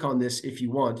can click on this if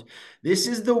you want. This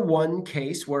is the one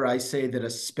case where I say that a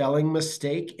spelling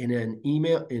mistake in an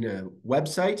email, in a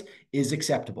website, is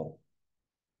acceptable.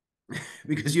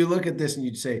 Because you look at this and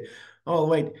you'd say, oh,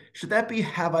 wait, should that be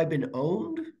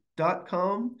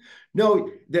haveibeenowned.com? No,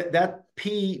 that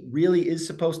P really is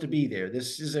supposed to be there.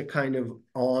 This is a kind of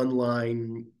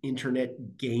online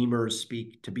internet gamer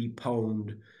speak, to be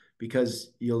pwned,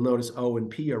 because you'll notice O and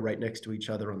P are right next to each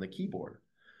other on the keyboard.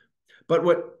 But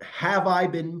what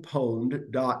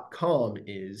haveibeenpwned.com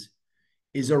is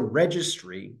a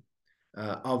registry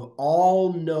of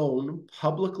all known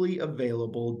publicly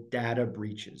available data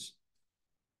breaches.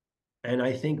 And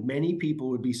I think many people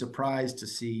would be surprised to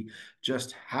see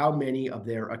just how many of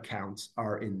their accounts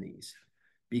are in these,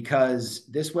 because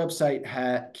this website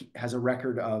has a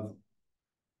record of,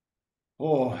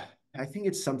 I think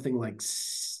it's something like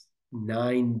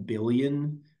 9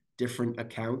 billion different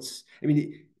accounts. I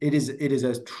mean, it is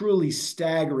a truly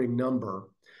staggering number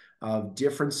of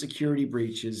different security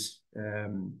breaches.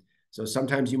 So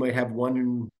sometimes you might have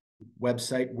one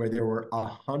website where there were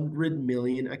 100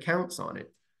 million accounts on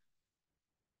it.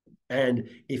 And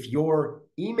if your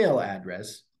email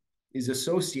address is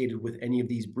associated with any of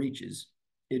these breaches,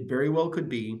 it very well could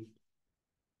be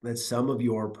that some of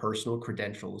your personal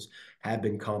credentials have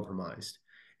been compromised.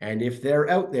 And if they're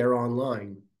out there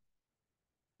online,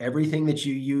 everything that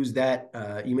you use that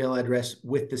email address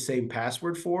with the same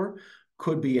password for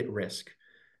could be at risk.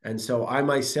 And so I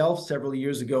myself, several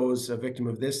years ago, was a victim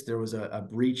of this. There was a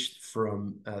breach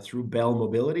through Bell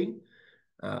Mobility.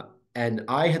 And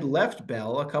I had left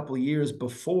Bell a couple of years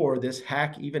before this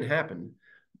hack even happened.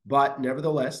 But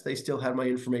nevertheless, they still had my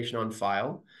information on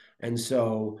file. And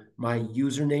so my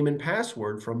username and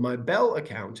password from my Bell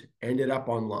account ended up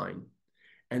online.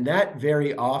 And that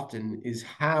very often is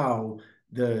how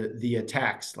the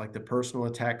attacks, like the personal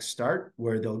attacks, start,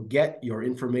 where they'll get your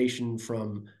information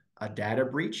from a data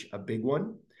breach, a big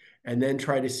one, and then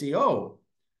try to see, oh,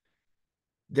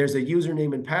 there's a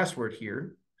username and password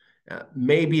here.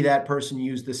 Maybe that person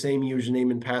used the same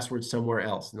username and password somewhere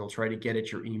else, and they'll try to get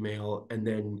at your email and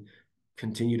then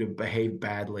continue to behave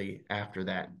badly after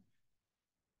that.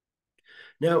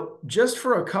 Now, just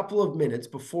for a couple of minutes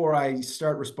before I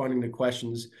start responding to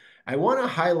questions, I want to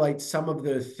highlight some of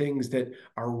the things that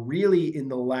are really in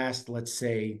the last, let's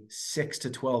say, 6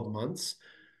 to 12 months,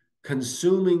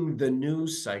 consuming the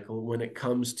news cycle when it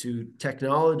comes to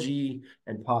technology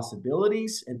and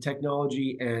possibilities and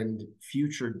technology and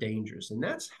future dangers. And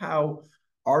that's how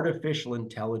artificial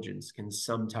intelligence can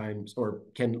sometimes, or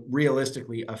can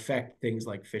realistically, affect things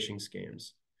like phishing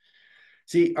scams.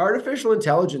 See, artificial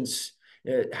intelligence,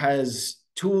 it has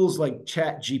tools like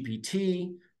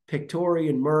ChatGPT, Pictory,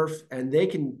 and Murph, and they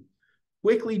can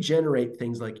quickly generate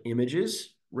things like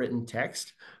images, written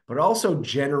text, but also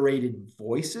generated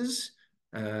voices,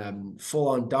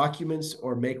 full-on documents,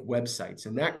 or make websites.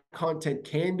 And that content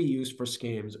can be used for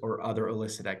scams or other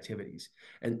illicit activities.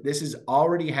 And this is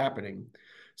already happening.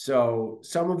 So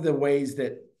some of the ways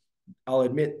that, I'll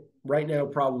admit right now,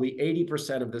 probably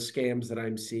 80% of the scams that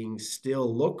I'm seeing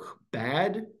still look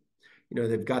bad. You know,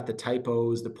 they've got the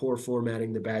typos, the poor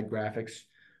formatting, the bad graphics,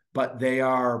 but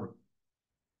they're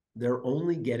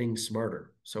only getting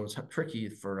smarter. So it's tricky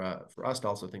for us to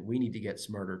also think we need to get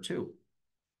smarter too.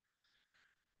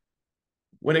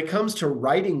 When it comes to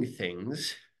writing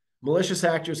things, malicious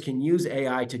actors can use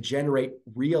AI to generate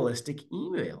realistic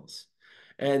emails.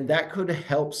 And that could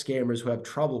help scammers who have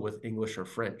trouble with English or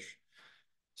French.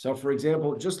 So for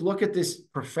example, just look at this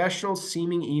professional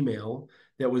seeming email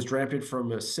that was drafted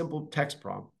from a simple text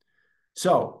prompt.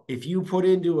 So if you put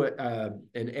into an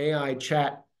AI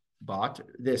chat bot,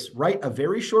 write a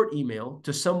very short email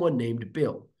to someone named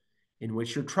Bill, in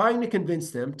which you're trying to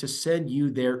convince them to send you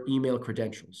their email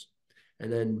credentials. And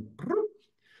then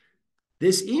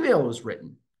this email was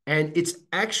written, and it's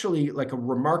actually like a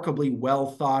remarkably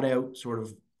well thought out, sort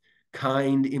of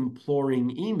kind,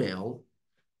 imploring email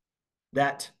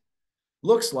that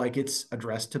looks like it's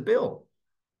addressed to Bill.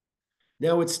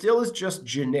 Now, it still is just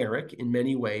generic in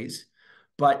many ways,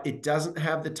 but it doesn't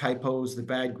have the typos, the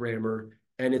bad grammar,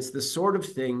 and it's the sort of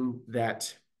thing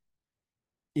that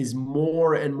is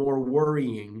more and more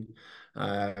worrying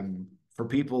for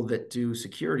people that do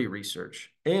security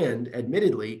research. And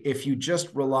admittedly, if you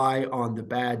just rely on the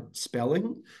bad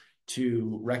spelling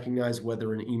to recognize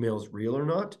whether an email is real or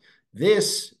not,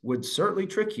 this would certainly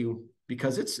trick you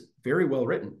because it's very well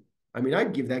written. I mean,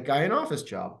 I'd give that guy an office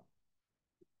job.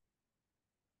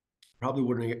 Probably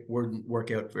wouldn't work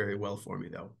out very well for me,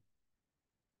 though.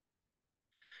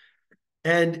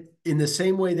 And in the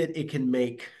same way that it can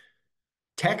make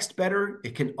text better,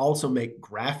 it can also make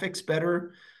graphics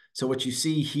better. So what you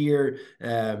see here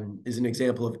is an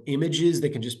example of images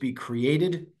that can just be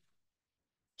created.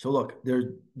 So look,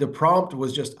 the prompt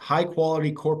was just high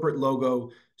quality corporate logo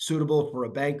suitable for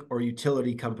a bank or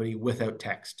utility company without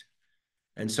text.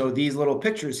 And so these little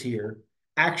pictures here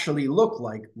actually look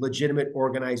like legitimate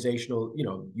organizational,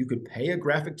 you could pay a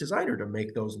graphic designer to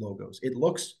make those logos. It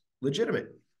looks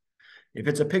legitimate. If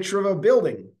it's a picture of a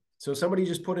building, so somebody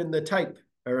just put in the type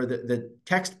or the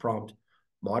text prompt,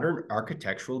 modern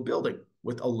architectural building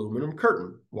with aluminum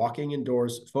curtain, walking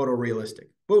indoors, photorealistic.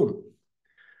 Boom.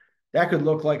 That could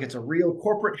look like it's a real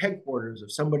corporate headquarters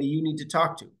of somebody you need to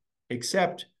talk to,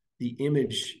 except the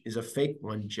image is a fake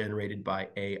one generated by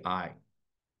AI.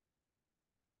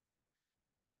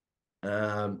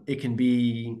 It can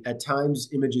be, at times,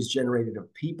 images generated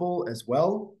of people as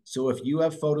well. So if you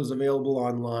have photos available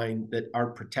online that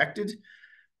aren't protected,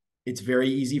 it's very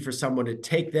easy for someone to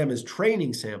take them as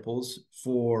training samples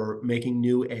for making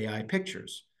new AI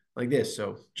pictures like this.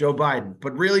 So Joe Biden,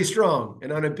 but really strong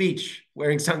and on a beach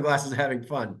wearing sunglasses, having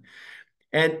fun.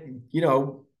 And, you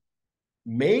know,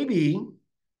 maybe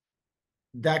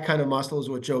that kind of muscle is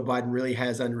what Joe Biden really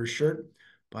has under his shirt,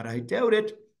 but I doubt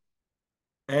it.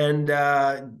 And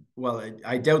well,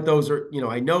 I doubt those are, you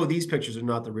know, I know these pictures are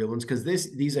not the real ones because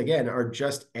these again are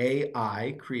just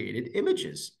AI created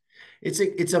images.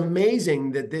 It's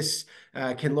amazing that this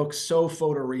can look so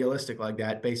photorealistic like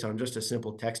that based on just a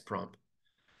simple text prompt.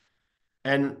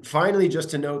 And finally, just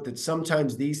to note that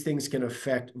sometimes these things can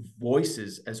affect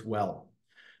voices as well.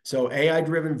 So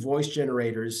AI-driven voice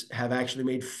generators have actually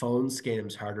made phone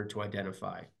scams harder to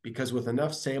identify because with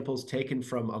enough samples taken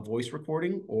from a voice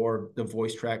recording or the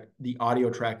voice track, the audio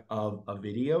track of a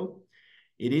video,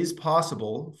 it is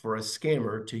possible for a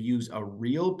scammer to use a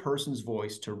real person's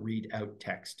voice to read out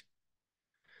text.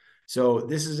 So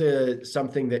this is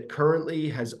something that currently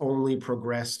has only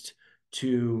progressed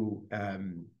to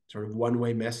sort of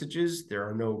one-way messages. There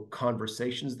are no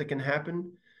conversations that can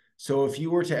happen. So if you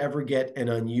were to ever get an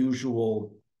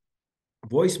unusual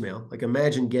voicemail, like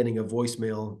imagine getting a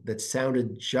voicemail that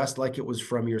sounded just like it was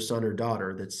from your son or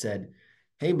daughter that said,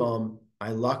 "Hey mom,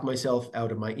 I locked myself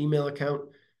out of my email account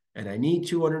and I need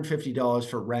 $250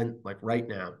 for rent like right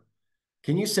now.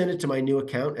 Can you send it to my new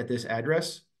account at this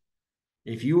address?"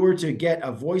 If you were to get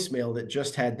a voicemail that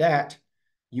just had that,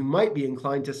 you might be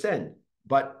inclined to send.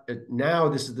 But now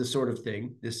this is the sort of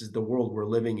thing, this is the world we're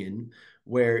living in,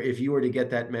 where if you were to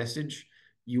get that message,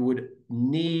 you would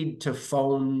need to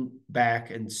phone back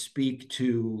and speak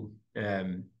to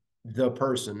the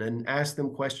person and ask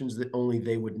them questions that only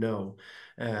they would know.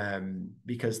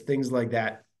 Because things like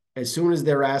that, as soon as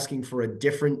they're asking for a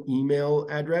different email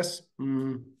address,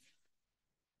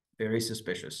 very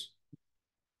suspicious.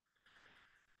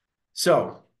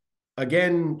 So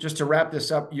again, just to wrap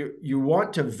this up, you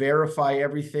want to verify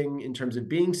everything in terms of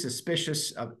being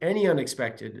suspicious of any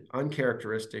unexpected,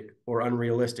 uncharacteristic, or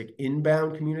unrealistic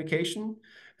inbound communication.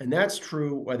 And that's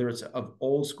true whether it's of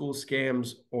old school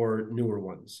scams or newer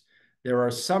ones. There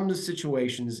are some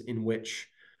situations in which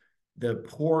the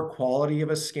poor quality of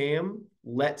a scam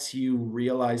lets you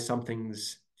realize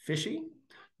something's fishy,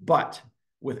 but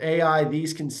with AI,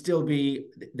 these can still be,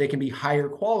 they can be higher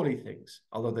quality things,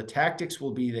 although the tactics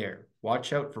will be there.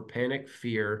 Watch out for panic,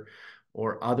 fear,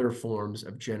 or other forms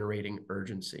of generating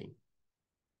urgency.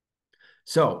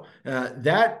 So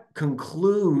that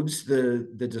concludes the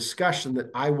discussion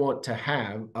that I want to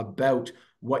have about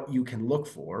what you can look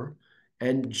for.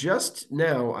 And just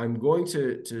now, I'm going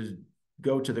to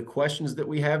go to the questions that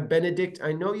we have. Benedict,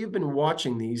 I know you've been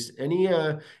watching these.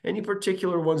 Any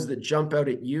particular ones that jump out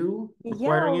at you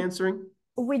requiring Yeah, answering?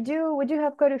 we do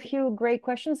have quite a few great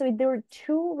questions. I mean, there were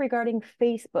two regarding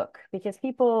Facebook because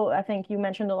people, I think you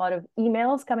mentioned a lot of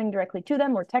emails coming directly to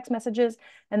them or text messages,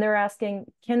 and they're asking,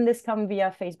 can this come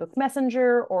via Facebook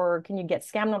Messenger or can you get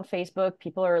scammed on Facebook?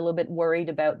 People are a little bit worried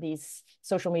about these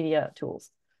social media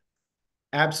tools.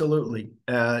 Absolutely.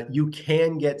 You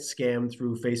can get scammed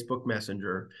through Facebook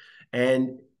Messenger,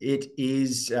 and it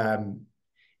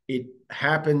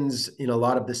happens in a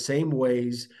lot of the same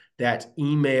ways that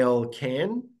email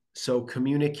can. So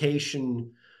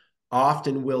communication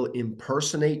often will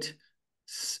impersonate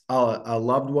a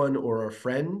loved one or a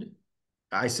friend.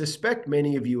 I suspect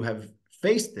many of you have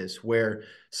faced this where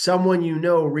someone you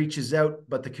know reaches out,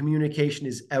 but the communication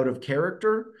is out of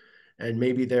character, and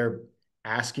maybe they're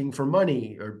asking for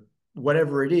money or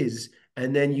whatever it is,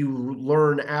 and then you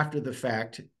learn after the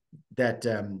fact that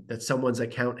that someone's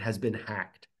account has been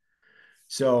hacked.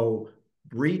 So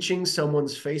breaching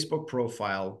someone's Facebook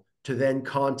profile to then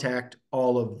contact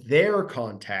all of their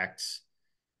contacts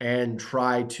and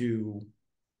try to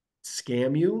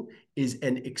scam you is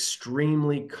an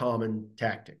extremely common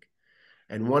tactic.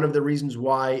 And one of the reasons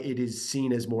why it is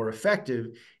seen as more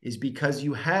effective is because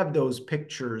you have those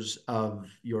pictures of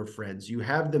your friends. You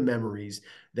have the memories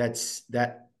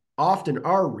that often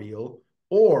are real,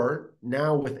 or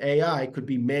now with AI could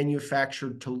be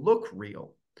manufactured to look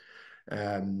real.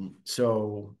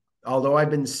 So although I've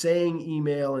been saying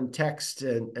email and text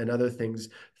and other things,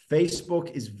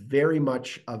 Facebook is very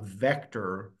much a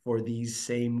vector for these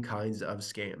same kinds of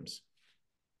scams.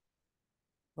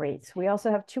 Great. We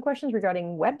also have two questions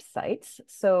regarding websites.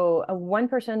 So one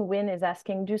person, Win, is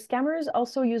asking, do scammers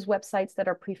also use websites that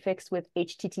are prefixed with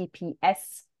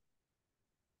HTTPS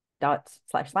dot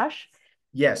slash slash?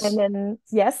 And Yes. then,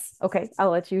 yes. Okay, I'll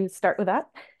let you start with that.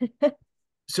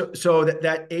 So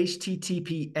that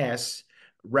HTTPS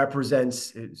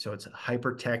represents, so it's a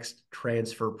hypertext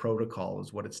transfer protocol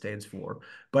is what it stands for,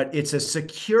 but it's a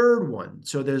secured one.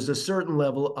 So there's a certain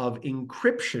level of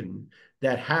encryption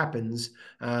that happens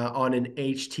on an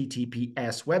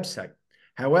HTTPS website.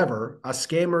 However, a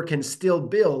scammer can still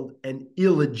build an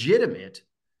illegitimate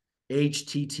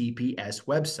HTTPS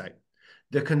website.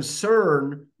 The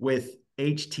concern with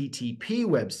HTTP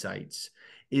websites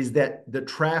is that the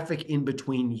traffic in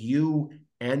between you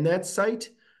and that site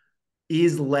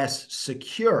is less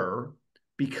secure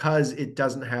because it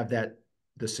doesn't have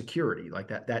the security, like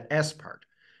that S part.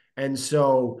 And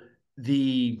so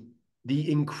the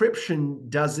encryption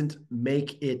doesn't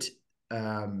make it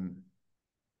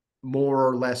more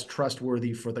or less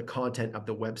trustworthy for the content of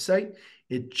the website.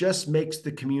 It just makes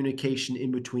the communication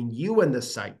in between you and the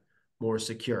site more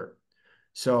secure.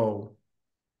 So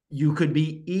you could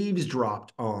be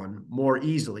eavesdropped on more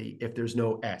easily if there's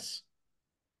no S.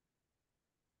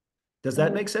 Does that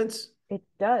And make sense? it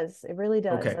does. It really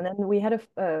does. Okay. And then we had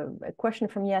a question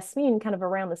from Yasmin kind of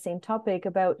around the same topic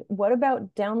about what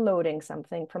about downloading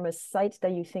something from a site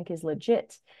that you think is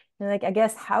legit? And like, I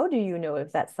guess, how do you know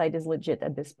if that site is legit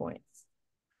at this point?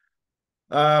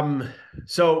 Um,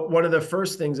 so one of the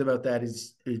first things about that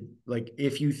is like,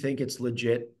 if you think it's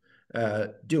legit,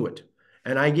 do it.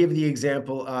 And I give the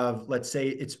example of, let's say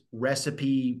it's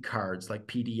recipe cards like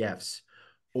PDFs,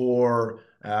 or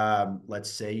let's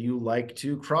say you like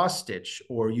to cross stitch,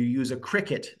 or you use a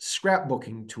Cricut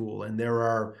scrapbooking tool, and there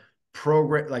are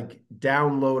like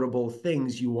downloadable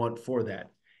things you want for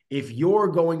that. If you're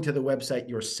going to the website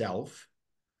yourself,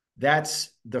 that's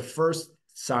the first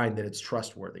sign that it's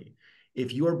trustworthy.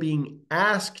 If you're being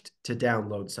asked to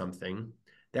download something,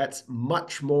 that's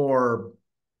much more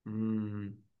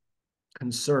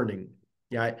concerning.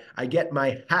 Yeah, I get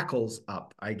my hackles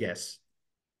up, I guess,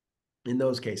 in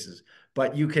those cases.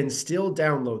 But you can still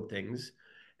download things.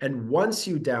 And once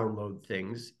you download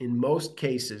things, in most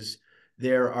cases,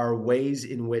 there are ways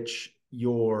in which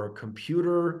your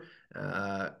computer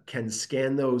can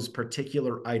scan those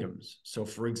particular items. So,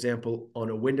 for example, on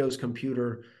a Windows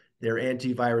computer, their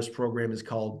antivirus program is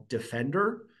called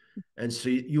Defender. And so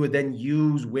you would then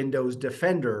use Windows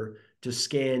Defender to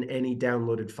scan any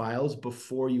downloaded files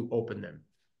before you open them.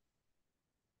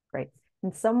 Great.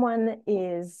 And someone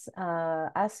is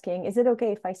asking, is it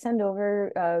okay if I send over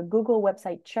a Google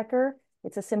website checker?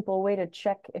 It's a simple way to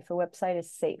check if a website is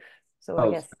safe. So I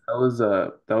Oh, guess,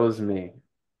 that was me.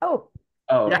 oh,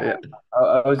 Oh, Yeah. yeah.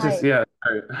 I was just hi. yeah.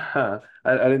 Sorry.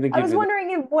 I didn't think I you was could.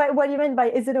 wondering if what you meant by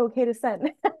is it okay to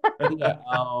send? Yeah.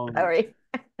 Sorry.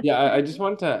 Yeah. I just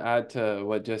wanted to add to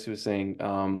what Jesse was saying.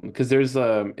 Because there's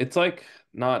it's like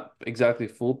not exactly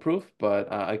foolproof, but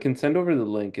I can send over the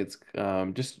link. It's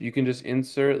just you can just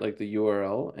insert like the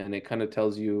URL, and it kind of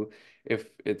tells you if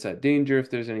it's at danger, if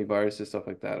there's any viruses, stuff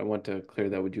like that. I want to clear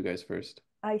that with you guys first.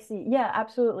 I see. Yeah,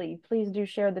 absolutely. Please do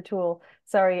share the tool.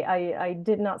 Sorry, I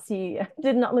did not see,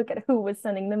 did not look at who was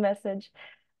sending the message.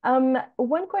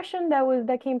 One question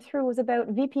that came through was about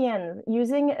VPN,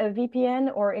 using a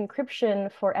VPN or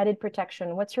encryption for added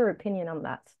protection. What's your opinion on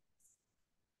that?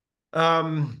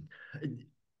 Um,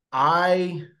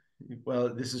 I,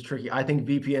 well, this is tricky. I think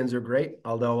VPNs are great,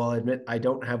 although I'll admit I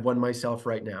don't have one myself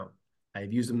right now.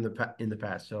 I've used them in the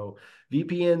past. So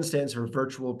VPN stands for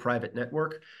Virtual Private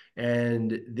Network,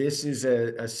 and this is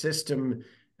a system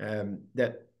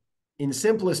that, in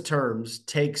simplest terms,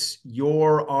 takes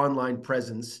your online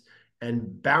presence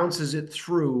and bounces it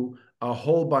through a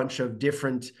whole bunch of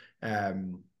different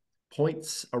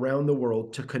points around the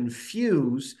world to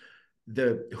confuse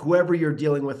whoever you're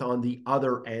dealing with on the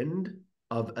other end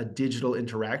of a digital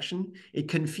interaction. It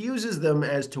confuses them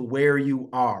as to where you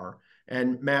are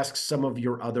and masks some of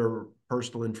your other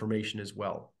personal information as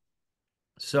well.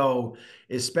 So,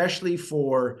 especially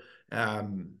for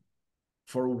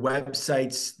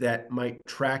websites that might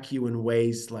track you in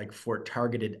ways like for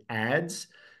targeted ads,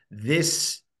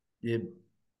 this it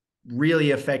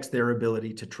really affects their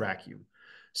ability to track you.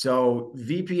 So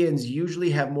VPNs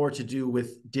usually have more to do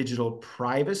with digital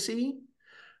privacy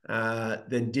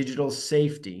than digital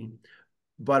safety,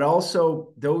 but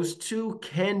also those two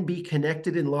can be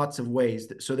connected in lots of ways.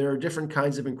 So there are different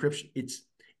kinds of encryption.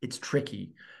 It's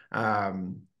tricky.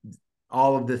 Um,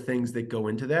 all of the things that go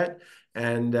into that.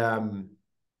 And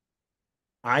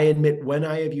I admit when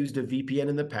I have used a VPN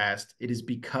in the past, it is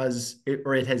because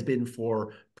it has been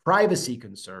for privacy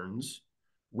concerns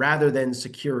rather than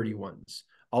security ones,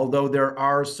 although there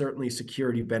are certainly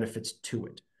security benefits to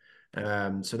it.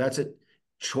 So that's a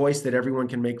choice that everyone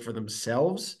can make for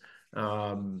themselves,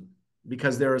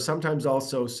 because there are sometimes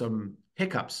also some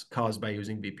hiccups caused by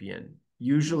using VPN.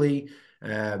 Usually,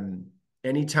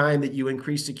 anytime that you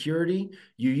increase security,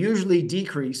 you usually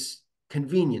decrease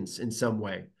convenience in some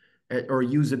way or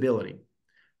usability.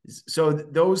 So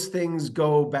those things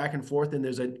go back and forth, and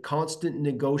there's a constant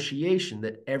negotiation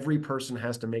that every person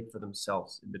has to make for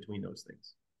themselves in between those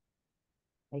things.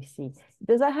 I see.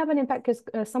 Does that have an impact?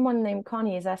 Because someone named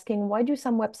Connie is asking, why do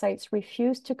some websites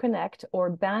refuse to connect or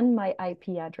ban my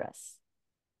IP address?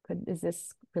 Is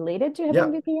this related to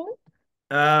having VPN?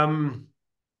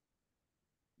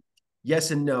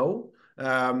 Yes and no.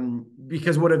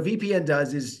 Because what a VPN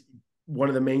does is, one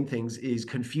of the main things is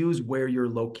confuse where your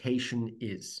location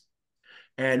is.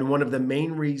 And one of the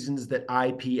main reasons that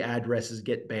IP addresses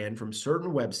get banned from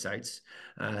certain websites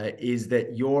is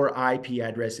that your IP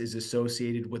address is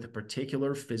associated with a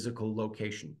particular physical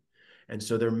location. And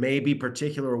so there may be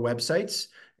particular websites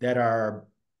that are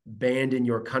banned in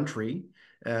your country.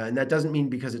 And that doesn't mean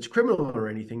because it's criminal or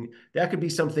anything. That could be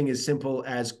something as simple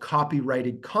as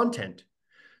copyrighted content.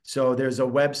 So there's a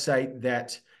website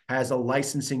that has a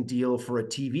licensing deal for a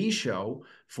TV show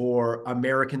for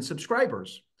American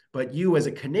subscribers, but you as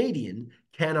a Canadian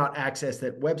cannot access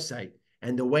that website.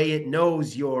 And the way it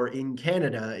knows you're in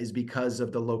Canada is because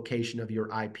of the location of your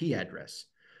IP address.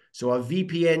 So a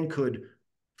VPN could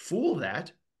fool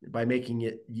that by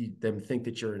making them think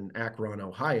that you're in Akron,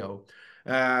 Ohio.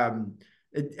 And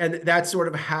that's sort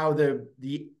of how the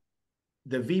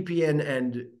VPN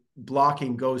and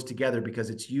blocking goes together, because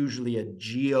it's usually a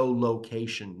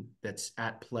geolocation that's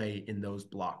at play in those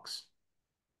blocks.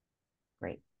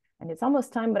 Great. And it's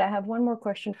almost time, but I have one more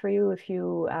question for you if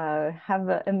you have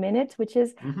a minute, which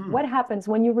is what happens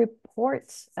when you report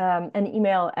an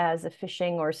email as a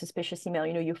phishing or suspicious email?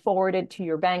 You know, you forward it to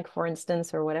your bank, for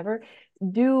instance, or whatever.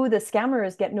 Do the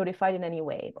scammers get notified in any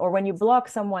way? Or when you block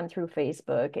someone through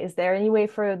Facebook, is there any way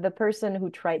for the person who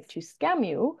tried to scam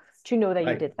you to know that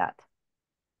you did that?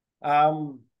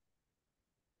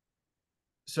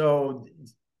 So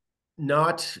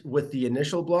not with the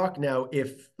initial block. Now,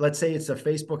 if let's say it's a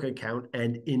Facebook account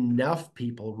and enough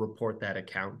people report that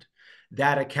account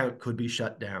could be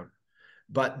shut down.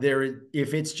 But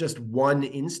if it's just one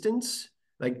instance,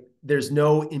 like there's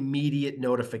no immediate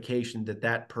notification that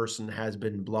that person has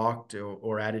been blocked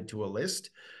or added to a list.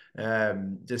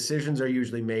 Decisions are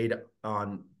usually made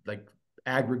on like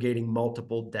aggregating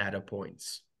multiple data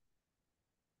points.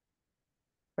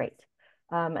 Great.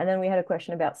 And then we had a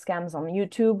question about scams on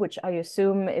YouTube, which I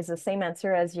assume is the same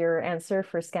answer as your answer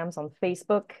for scams on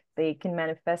Facebook. They can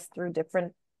manifest through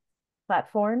different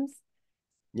platforms.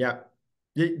 Yeah.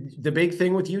 The big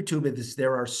thing with YouTube is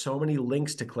there are so many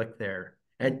links to click there.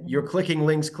 And you're clicking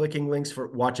links for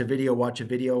watch a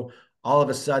video. All of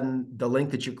a sudden, the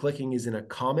link that you're clicking is in a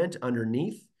comment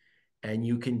underneath. And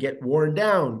you can get worn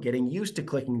down getting used to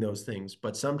clicking those things.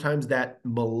 But sometimes that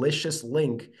malicious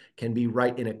link can be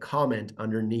right in a comment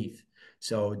underneath.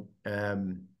 So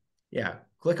yeah,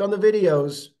 click on the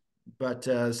videos, but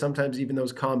sometimes even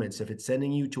those comments, if it's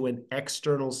sending you to an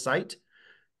external site,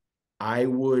 I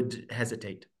would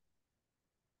hesitate.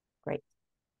 Great.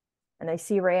 And I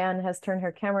see Rayanne has turned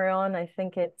her camera on. I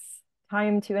think it's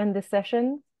time to end the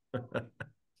session.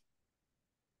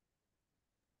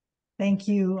 Thank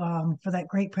you for that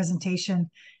great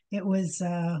presentation. It was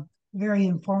very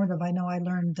informative. I know I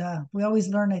learned, we always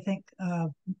learn, I think,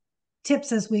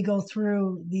 tips as we go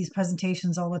through these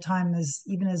presentations all the time,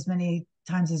 even as many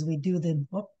times as we do them.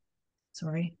 Oh,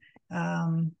 sorry.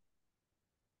 I'm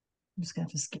just going to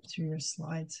have to skip through your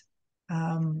slides.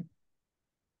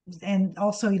 And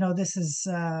also, you know, this is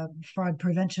Fraud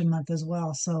Prevention Month as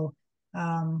well. So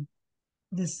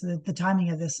the timing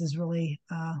of this is really,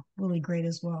 really great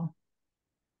as well.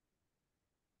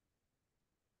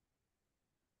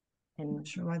 I'm not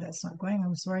sure why that's not going.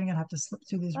 I'm sorry, I'm gonna have to slip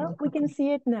through these really quickly. We can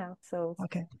see it now. So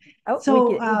okay. Oh,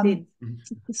 so we did.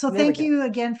 So thank you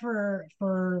again for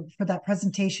that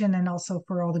presentation, and also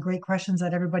for all the great questions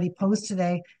that everybody posed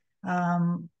today.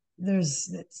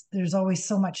 There's always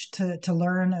so much to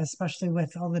learn, especially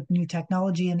with all the new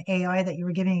technology, and AI that you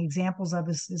were giving examples of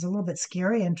is a little bit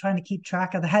scary, and trying to keep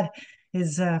track of that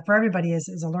is for everybody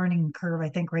is a learning curve, I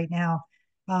think, right now.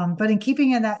 But in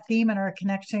keeping in that theme and our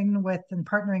connection with and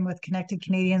partnering with Connected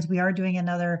Canadians, we are doing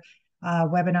another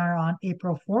webinar on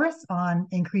April 4th on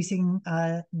increasing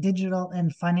digital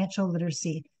and financial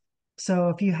literacy. So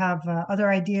if you have other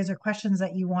ideas or questions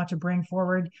that you want to bring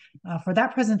forward for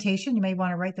that presentation, you may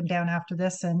want to write them down after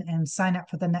this and sign up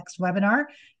for the next webinar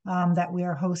that we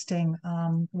are hosting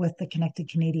with the Connected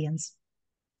Canadians.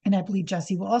 And I believe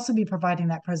Jesse will also be providing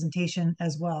that presentation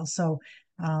as well. So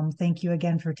thank you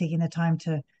again for taking the time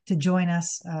to join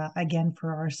us again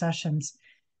for our sessions.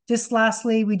 Just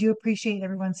lastly, we do appreciate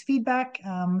everyone's feedback.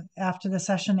 After the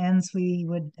session ends, we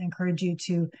would encourage you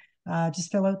to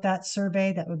just fill out that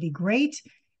survey. That would be great.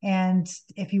 And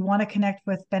if you want to connect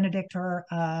with Benedict or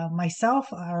myself,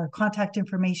 our contact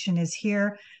information is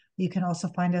here. You can also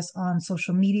find us on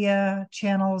social media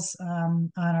channels,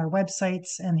 on our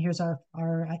websites, and here's our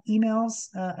emails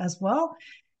as well.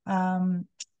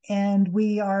 And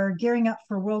we are gearing up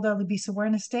for World LDBs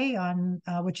Awareness Day on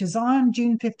which is on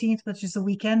June 15th, which is the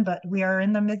weekend, but we are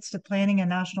in the midst of planning a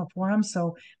national forum.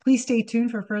 So please stay tuned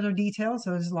for further details.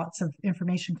 There's lots of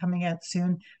information coming out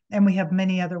soon. And we have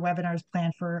many other webinars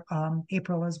planned for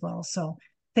April as well. So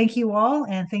thank you all.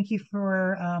 And thank you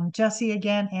for Jesse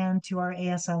again, and to our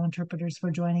ASL interpreters for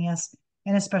joining us,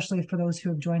 and especially for those who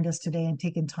have joined us today and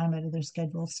taken time out of their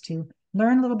schedules to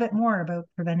learn a little bit more about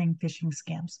preventing phishing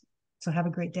scams. So have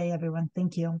a great day, everyone.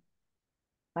 Thank you.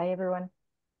 Bye, everyone.